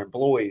 or more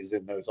employees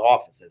in those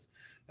offices.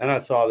 And I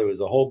saw there was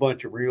a whole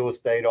bunch of real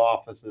estate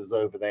offices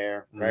over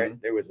there, right?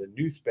 Mm-hmm. There was a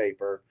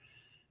newspaper,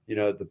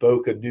 the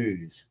Boca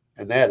News,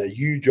 and they had a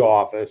huge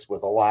office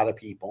with a lot of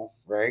people,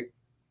 right?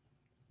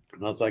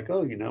 And I was like,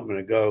 oh, I'm going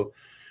to go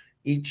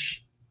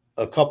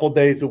a couple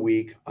days a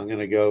week. I'm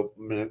going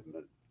to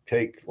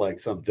take like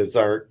some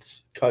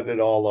desserts, cut it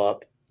all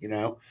up,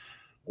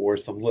 or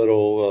some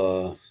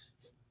little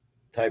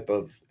type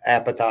of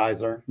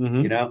appetizer,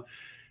 mm-hmm.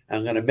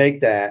 I'm going to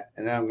make that,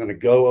 and then I'm going to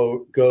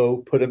go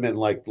put them in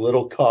like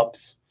little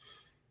cups,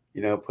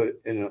 I put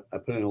in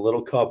a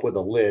little cup with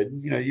a lid,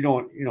 you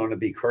don't want to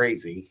be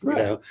crazy,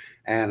 right.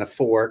 And a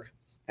fork.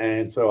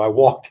 And so I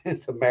walked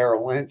into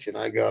Merrill Lynch, and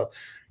I go,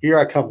 here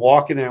I come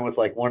walking in with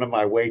like one of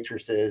my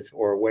waitresses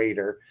or a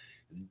waiter.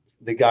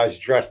 The guy's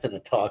dressed in a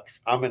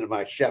tux. I'm in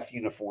my chef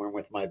uniform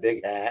with my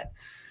big hat,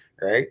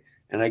 right?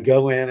 And I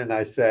go in and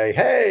I say,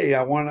 hey,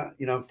 I want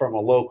to, from a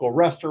local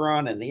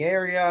restaurant in the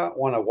area,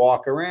 want to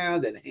walk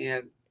around and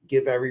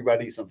give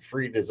everybody some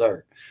free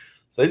dessert.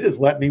 So they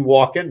just let me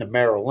walk into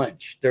Merrill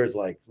Lynch. There's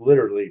like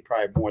literally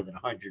probably more than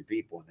 100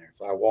 people in there.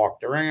 So I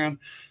walked around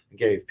and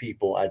gave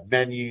people, I had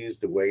menus.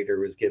 The waiter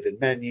was giving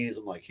menus.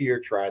 I'm like,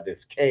 here, try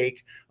this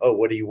cake. Oh,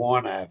 what do you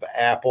want? I have an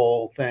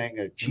apple thing,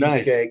 a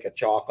cheesecake, a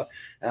chocolate.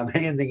 And I'm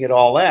handing it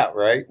all out,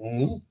 right?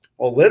 Mm-hmm.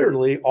 Well,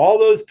 literally, all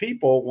those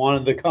people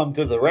wanted to come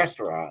to the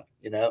restaurant,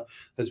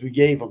 because we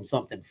gave them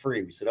something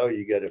free. We said, oh,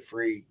 you get a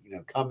free,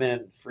 come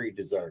in, free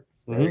dessert,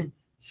 right? Mm-hmm.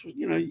 So,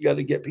 you got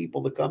to get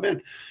people to come in.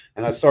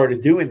 And I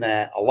started doing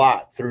that a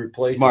lot through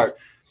places. Smart.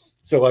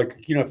 So, like,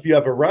 if you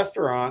have a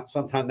restaurant,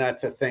 sometimes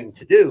that's a thing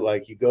to do.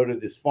 Like, you go to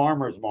this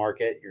farmer's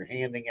market, you're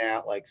handing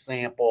out like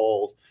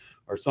samples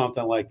or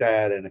something like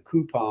that and a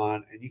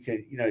coupon. And you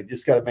can,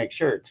 just got to make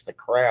sure it's the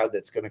crowd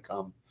that's going to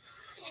come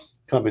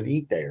and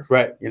eat there.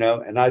 Right.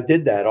 And I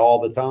did that all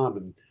the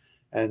time.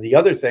 And the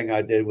other thing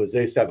I did was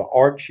they used to have an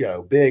art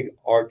show, big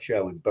art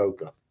show in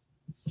Boca.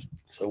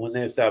 So when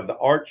they used to have the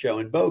art show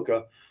in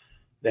Boca,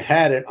 they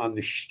had it on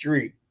the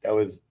street that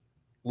was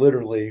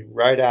literally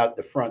right out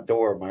the front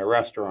door of my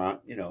restaurant.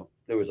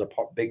 There was a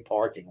big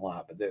parking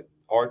lot, but the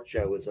art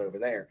show was over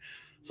there.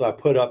 So I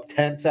put up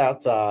tents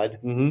outside,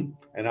 Mm-hmm.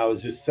 and I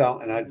was just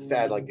selling, and I just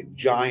had like a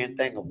giant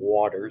thing of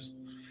waters.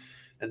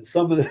 And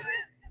some of the,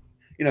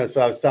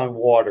 so I was selling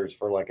waters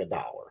for like $1.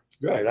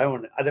 Right. I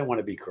didn't want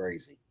to be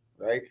crazy.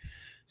 Right.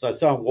 So I was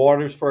selling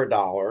waters for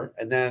 $1.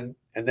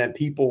 And then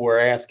people were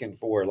asking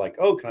for like,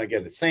 oh, can I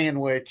get a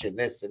sandwich and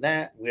this and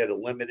that? We had a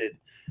limited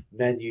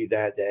menu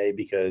that day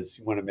because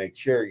you want to make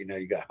sure,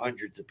 you got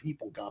hundreds of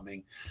people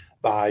coming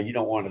by. You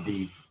don't want to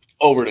be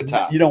over the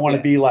top. You don't want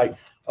to be like,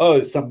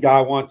 oh, some guy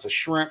wants a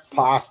shrimp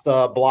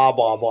pasta, blah,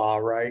 blah, blah,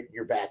 right?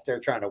 You're back there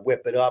trying to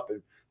whip it up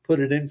and put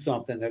it in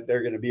something that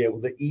they're going to be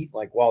able to eat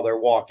like while they're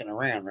walking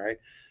around, right?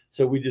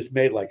 So we just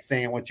made like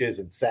sandwiches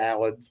and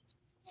salads.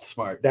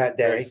 Smart. That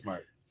day. Very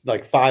smart.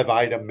 Like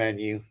 5-item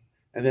menu.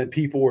 And then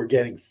people were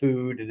getting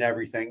food and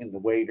everything, and the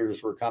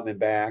waiters were coming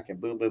back,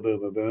 and boom, boom, boom,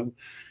 boom, boom.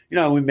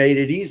 We made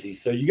it easy.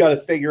 So you got to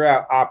figure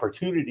out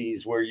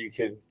opportunities where you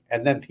can,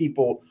 and then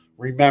people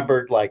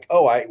remembered like,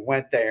 oh, I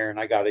went there and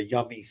I got a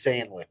yummy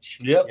sandwich.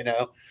 Yep.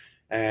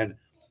 And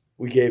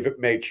we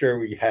made sure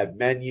we had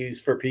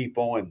menus for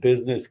people and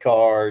business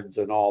cards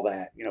and all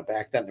that.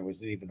 Back then there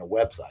wasn't even a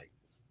website.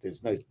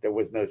 There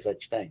was no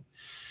such thing.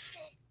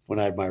 When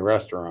I had my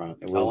restaurant,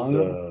 it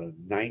was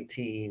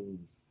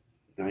 19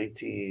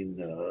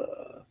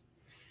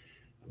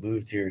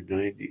 moved here in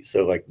 90,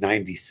 so like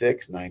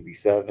 96,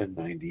 97,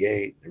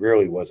 98. It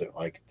really wasn't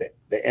like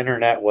the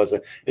internet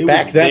wasn't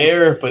back was then,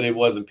 there, but it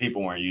wasn't,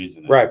 people weren't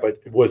using it. Right. But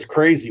what's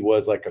crazy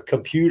was like a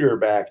computer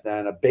back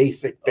then, a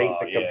basic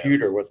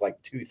computer was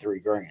like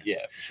 $2-3 grand.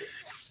 Yeah, for sure.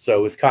 So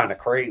it was kind of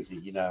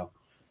crazy,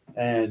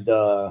 and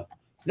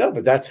no,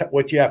 but that's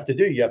what you have to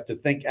do. You have to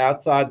think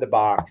outside the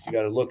box. You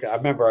got to look. I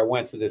remember I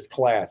went to this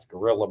class,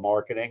 guerrilla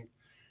marketing.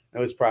 It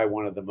was probably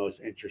one of the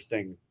most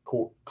interesting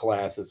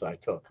classes I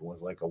took. It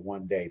was like a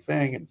one-day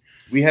thing. And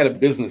we had a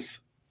business.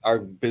 Our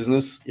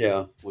business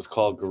was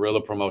called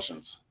Guerrilla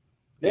Promotions.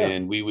 Yeah.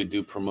 And we would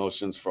do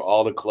promotions for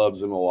all the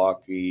clubs in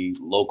Milwaukee,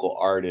 local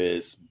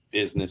artists,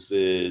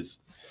 businesses.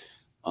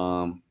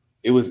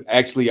 It was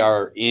actually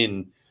our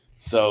in.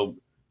 So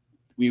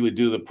we would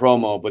do the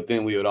promo, but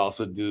then we would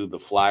also do the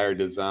flyer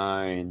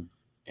design.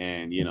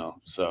 And,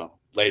 so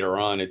later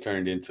on it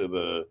turned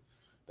into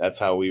that's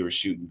how we were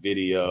shooting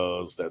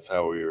videos. That's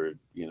how we were,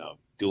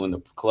 doing the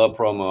club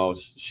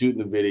promos, shooting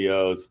the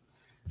videos,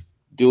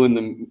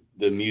 doing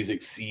the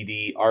music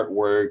CD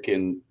artwork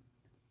and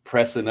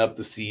pressing up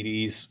the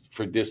CDs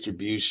for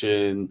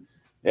distribution.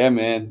 Yeah,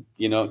 man.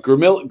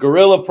 Guerrilla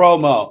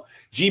Promo,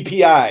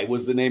 GPI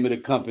was the name of the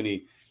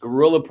company.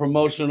 Guerrilla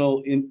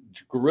Promo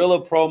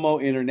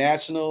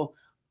International,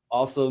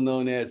 also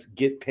known as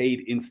Get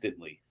Paid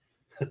Instantly.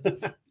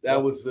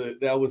 That was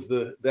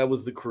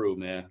the crew,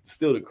 man.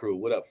 Still the crew.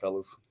 What up,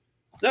 fellas?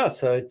 No,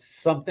 so it's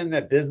something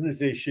that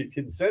businesses should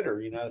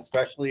consider,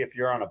 especially if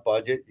you're on a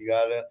budget. You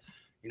gotta,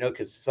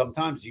 because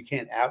sometimes you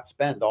can't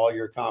outspend all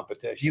your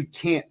competition. You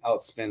can't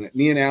outspend it.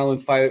 Me and Alan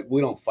fight.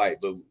 We don't fight,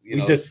 but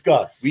we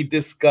discuss. We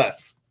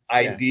discuss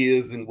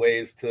ideas and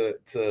ways to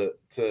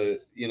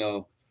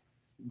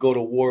go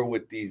to war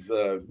with these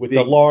with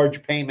the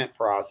large payment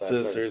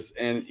processors.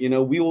 And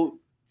we will.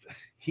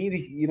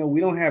 We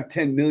don't have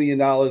 $10 million.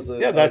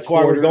 That's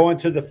why we're going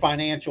to the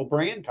Financial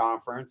Brand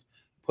Conference.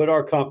 Put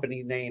our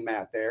company name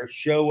out there.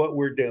 Show what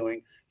we're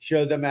doing.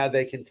 Show them how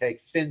they can take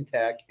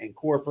fintech,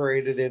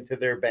 incorporate it into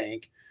their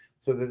bank,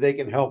 so that they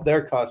can help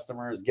their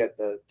customers get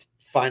the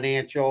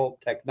financial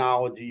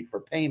technology for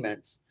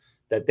payments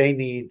that they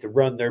need to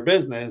run their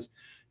business.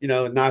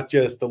 Not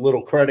just a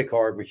little credit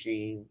card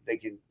machine. They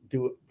can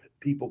do it.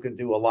 People can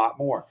do a lot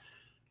more.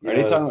 Are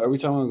we talking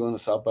about going to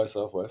South by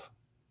Southwest?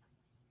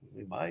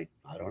 We might.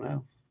 I don't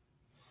know.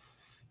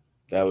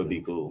 That would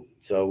be cool.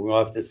 So we'll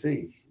have to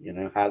see,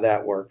 how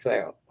that works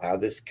out, how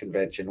this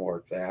convention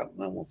works out, and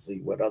then we'll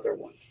see what other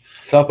ones.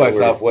 South by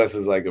Southwest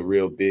is like a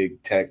real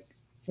big tech.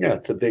 Yeah,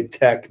 it's a big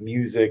tech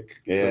music.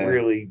 Yeah. It's a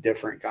really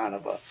different kind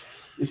of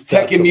it's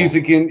tech and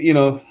music, and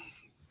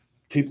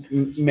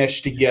to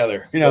mesh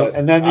together. You know, But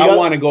and then I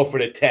want to go for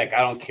the tech. I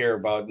don't care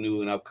about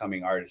new and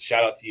upcoming artists.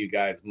 Shout out to you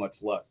guys.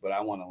 Much luck. But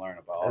I want to learn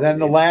about all And then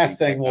the interesting last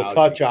thing we'll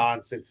technology. touch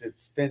on, since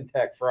it's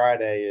FinTech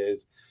Friday,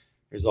 is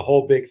there's a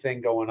whole big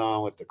thing going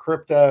on with the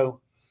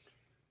crypto.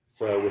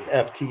 So with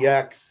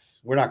FTX,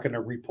 we're not going to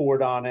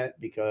report on it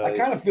because I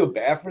kind of feel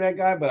bad for that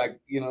guy, but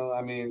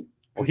I mean,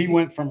 well, he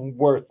went from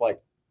worth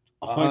like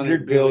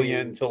 100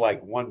 billion to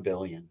like 1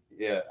 billion.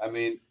 Yeah, I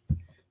mean,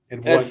 In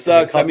that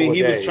sucks. I mean,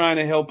 he was days. trying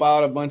to help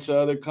out a bunch of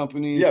other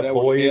companies Yeah, that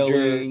Voyager, were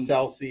failing.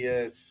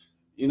 Celsius.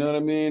 You know what I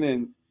mean?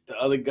 And the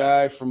other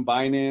guy from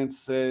Binance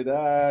said,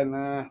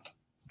 nah,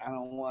 I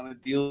don't want to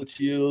deal with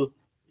you.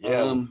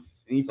 Yeah. And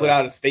he put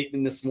out a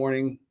statement this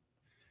morning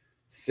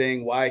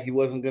saying why he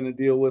wasn't going to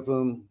deal with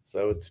them.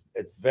 So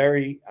it's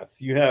very,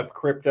 if you have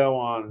crypto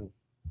on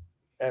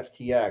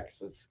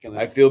FTX, it's gonna.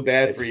 I feel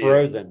bad it's for you.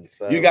 frozen.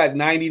 So You got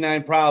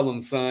 99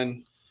 problems,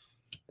 son.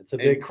 it's a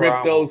big And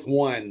crypto's problem.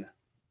 one.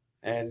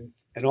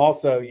 And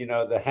also, you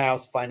know, the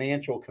House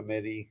Financial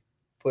Committee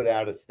put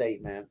out a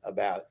statement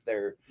about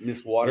their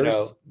Miss Waters. You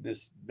know,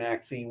 Miss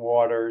Maxine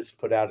Waters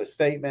put out a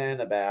statement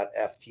about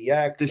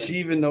FTX. Does she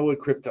even know what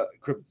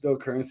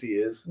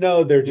cryptocurrency is?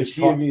 No, they're Does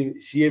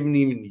just she haven't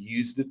even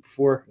used it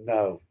before?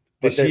 no.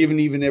 Does she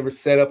even ever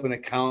set up an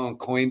account on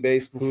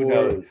Coinbase before? Who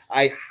knows?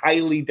 I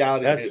highly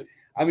doubt it.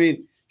 I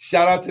mean,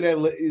 shout out to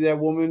that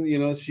woman. You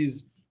know,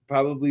 she's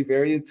probably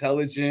very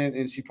intelligent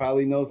and she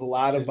probably knows a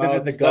lot She's about been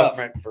in the stuff.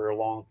 government for a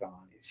long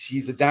time.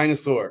 She's a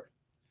dinosaur.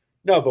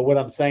 No, but what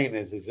I'm saying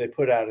is they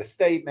put out a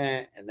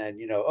statement and then,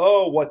 you know,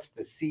 oh, what's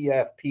the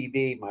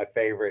CFPB, my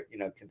favorite, you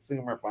know,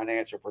 Consumer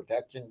Financial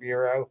Protection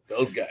Bureau.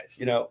 Those guys.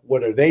 You know,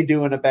 what are they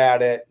doing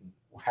about it?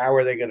 How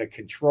are they going to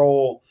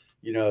control,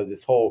 you know,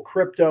 this whole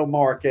crypto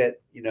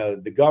market? You know,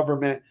 the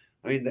government.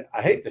 I mean,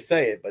 I hate to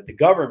say it, but the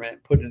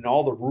government put in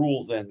all the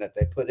rules in that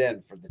they put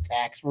in for the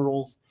tax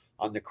rules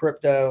on the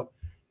crypto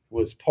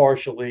was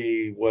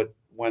partially what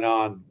went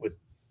on with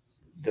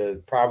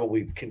the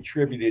probably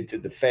contributed to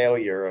the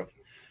failure of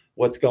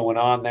what's going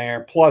on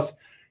there. Plus,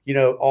 you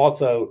know,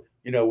 also,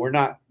 you know,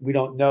 we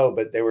don't know,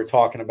 but they were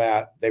talking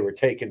about, they were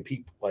taking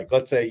people, like,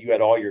 let's say you had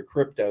all your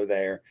crypto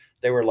there.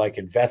 They were like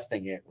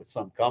investing it with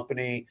some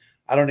company.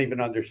 I don't even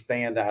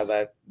understand how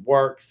that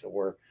works,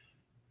 or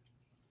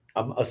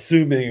I'm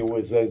assuming it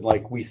was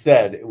like we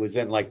said, it was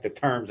in like the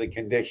terms and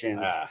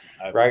conditions,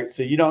 right?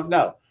 So you don't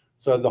know.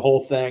 So the whole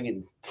thing,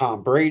 and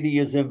Tom Brady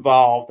is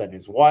involved, and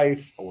his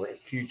wife or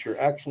future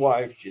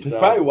ex-wife. That's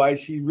probably why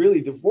she really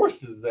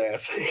divorced his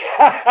ass.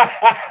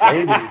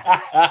 Maybe.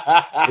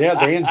 Yeah,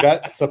 they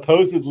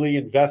supposedly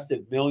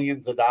invested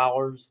millions of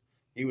dollars.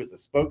 He was a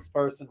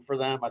spokesperson for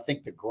them. I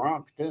think the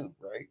Gronk too,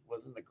 right?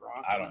 Wasn't the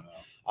Gronk?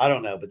 I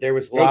don't know, but there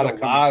was a lot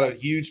of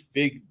huge,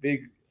 big.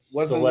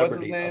 What's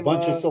his name? A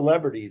bunch of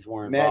celebrities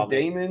were involved. Matt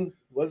Damon,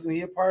 wasn't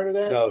he a part of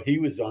that? No, he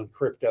was on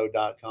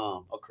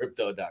crypto.com. Oh,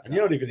 crypto.com. And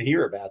you don't even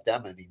hear about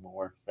them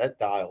anymore. That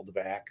dialed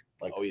back.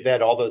 Like they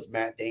had all those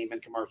Matt Damon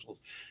commercials.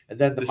 And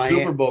then the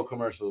Super Bowl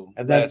commercial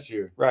last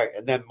year. Right.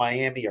 And then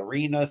Miami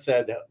Arena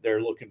said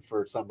they're looking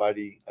for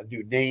somebody, a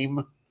new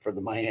name for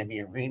the Miami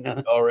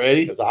Arena.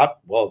 Already? Because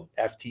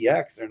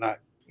FTX, they're not,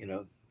 you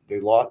know, they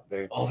lost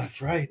their. Oh,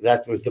 that's right.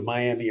 That was the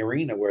Miami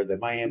Arena where the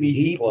Miami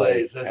Heat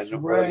plays. That's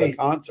right. The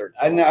concerts.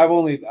 I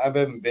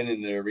haven't been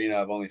in the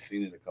arena. I've only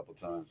seen it a couple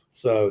times.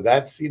 So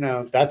that's, you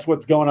know, that's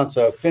what's going on.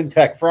 So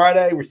FinTech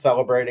Friday, we're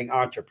celebrating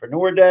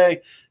Entrepreneur Day.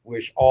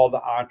 Wish all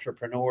the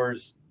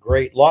entrepreneurs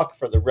great luck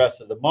for the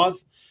rest of the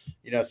month.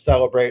 You know,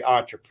 celebrate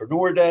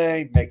Entrepreneur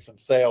Day, make some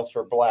sales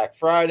for Black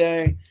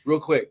Friday.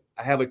 Real quick,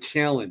 I have a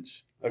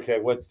challenge.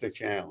 Okay, what's the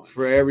challenge?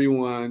 For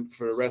everyone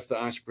for the rest of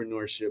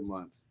Entrepreneurship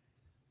Month.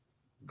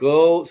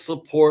 Go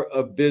support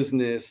a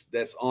business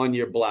that's on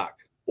your block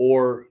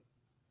or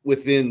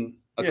within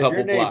a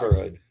couple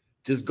blocks.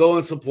 Just go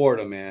and support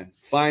them, man.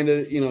 Find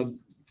a, you know,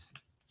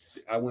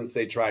 I wouldn't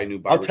say try a new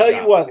barbershop. I'll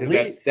tell you what,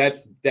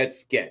 that's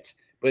sketch.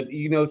 But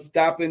you know,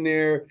 stop in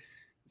there,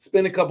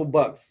 spend a couple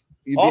bucks.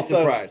 You'd be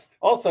surprised.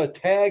 Also,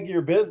 tag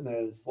your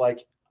business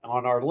like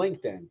on our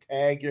LinkedIn.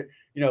 Tag your,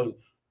 you know,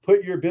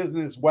 put your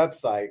business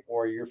website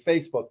or your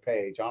Facebook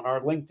page on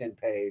our LinkedIn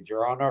page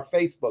or on our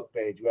Facebook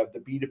page. You have the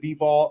B2B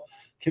Vault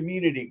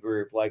community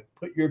group. Like,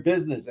 put your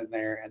business in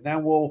there, and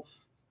then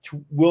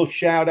we'll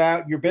shout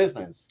out your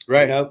business.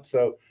 Right. You know?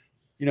 So,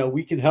 you know,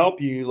 we can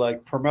help you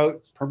like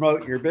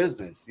promote your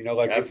business. You know,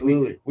 like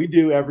absolutely. We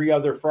do every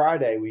other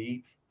Friday. We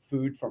eat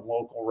food from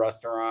local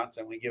restaurants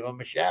and we give them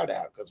a shout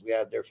out because we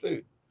had their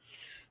food.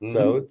 Mm-hmm.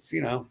 So it's,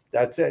 you know,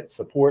 that's it.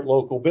 Support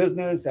local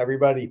business.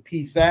 Everybody,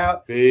 peace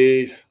out.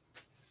 Peace.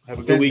 Have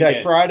a good weekend.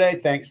 FinTech Friday.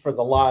 Thanks for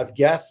the live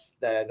guests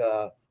that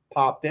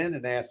popped in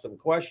and asked some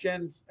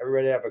questions.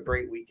 Everybody have a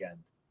great weekend.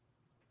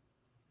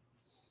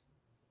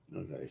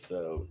 Okay,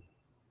 so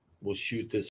we'll shoot this.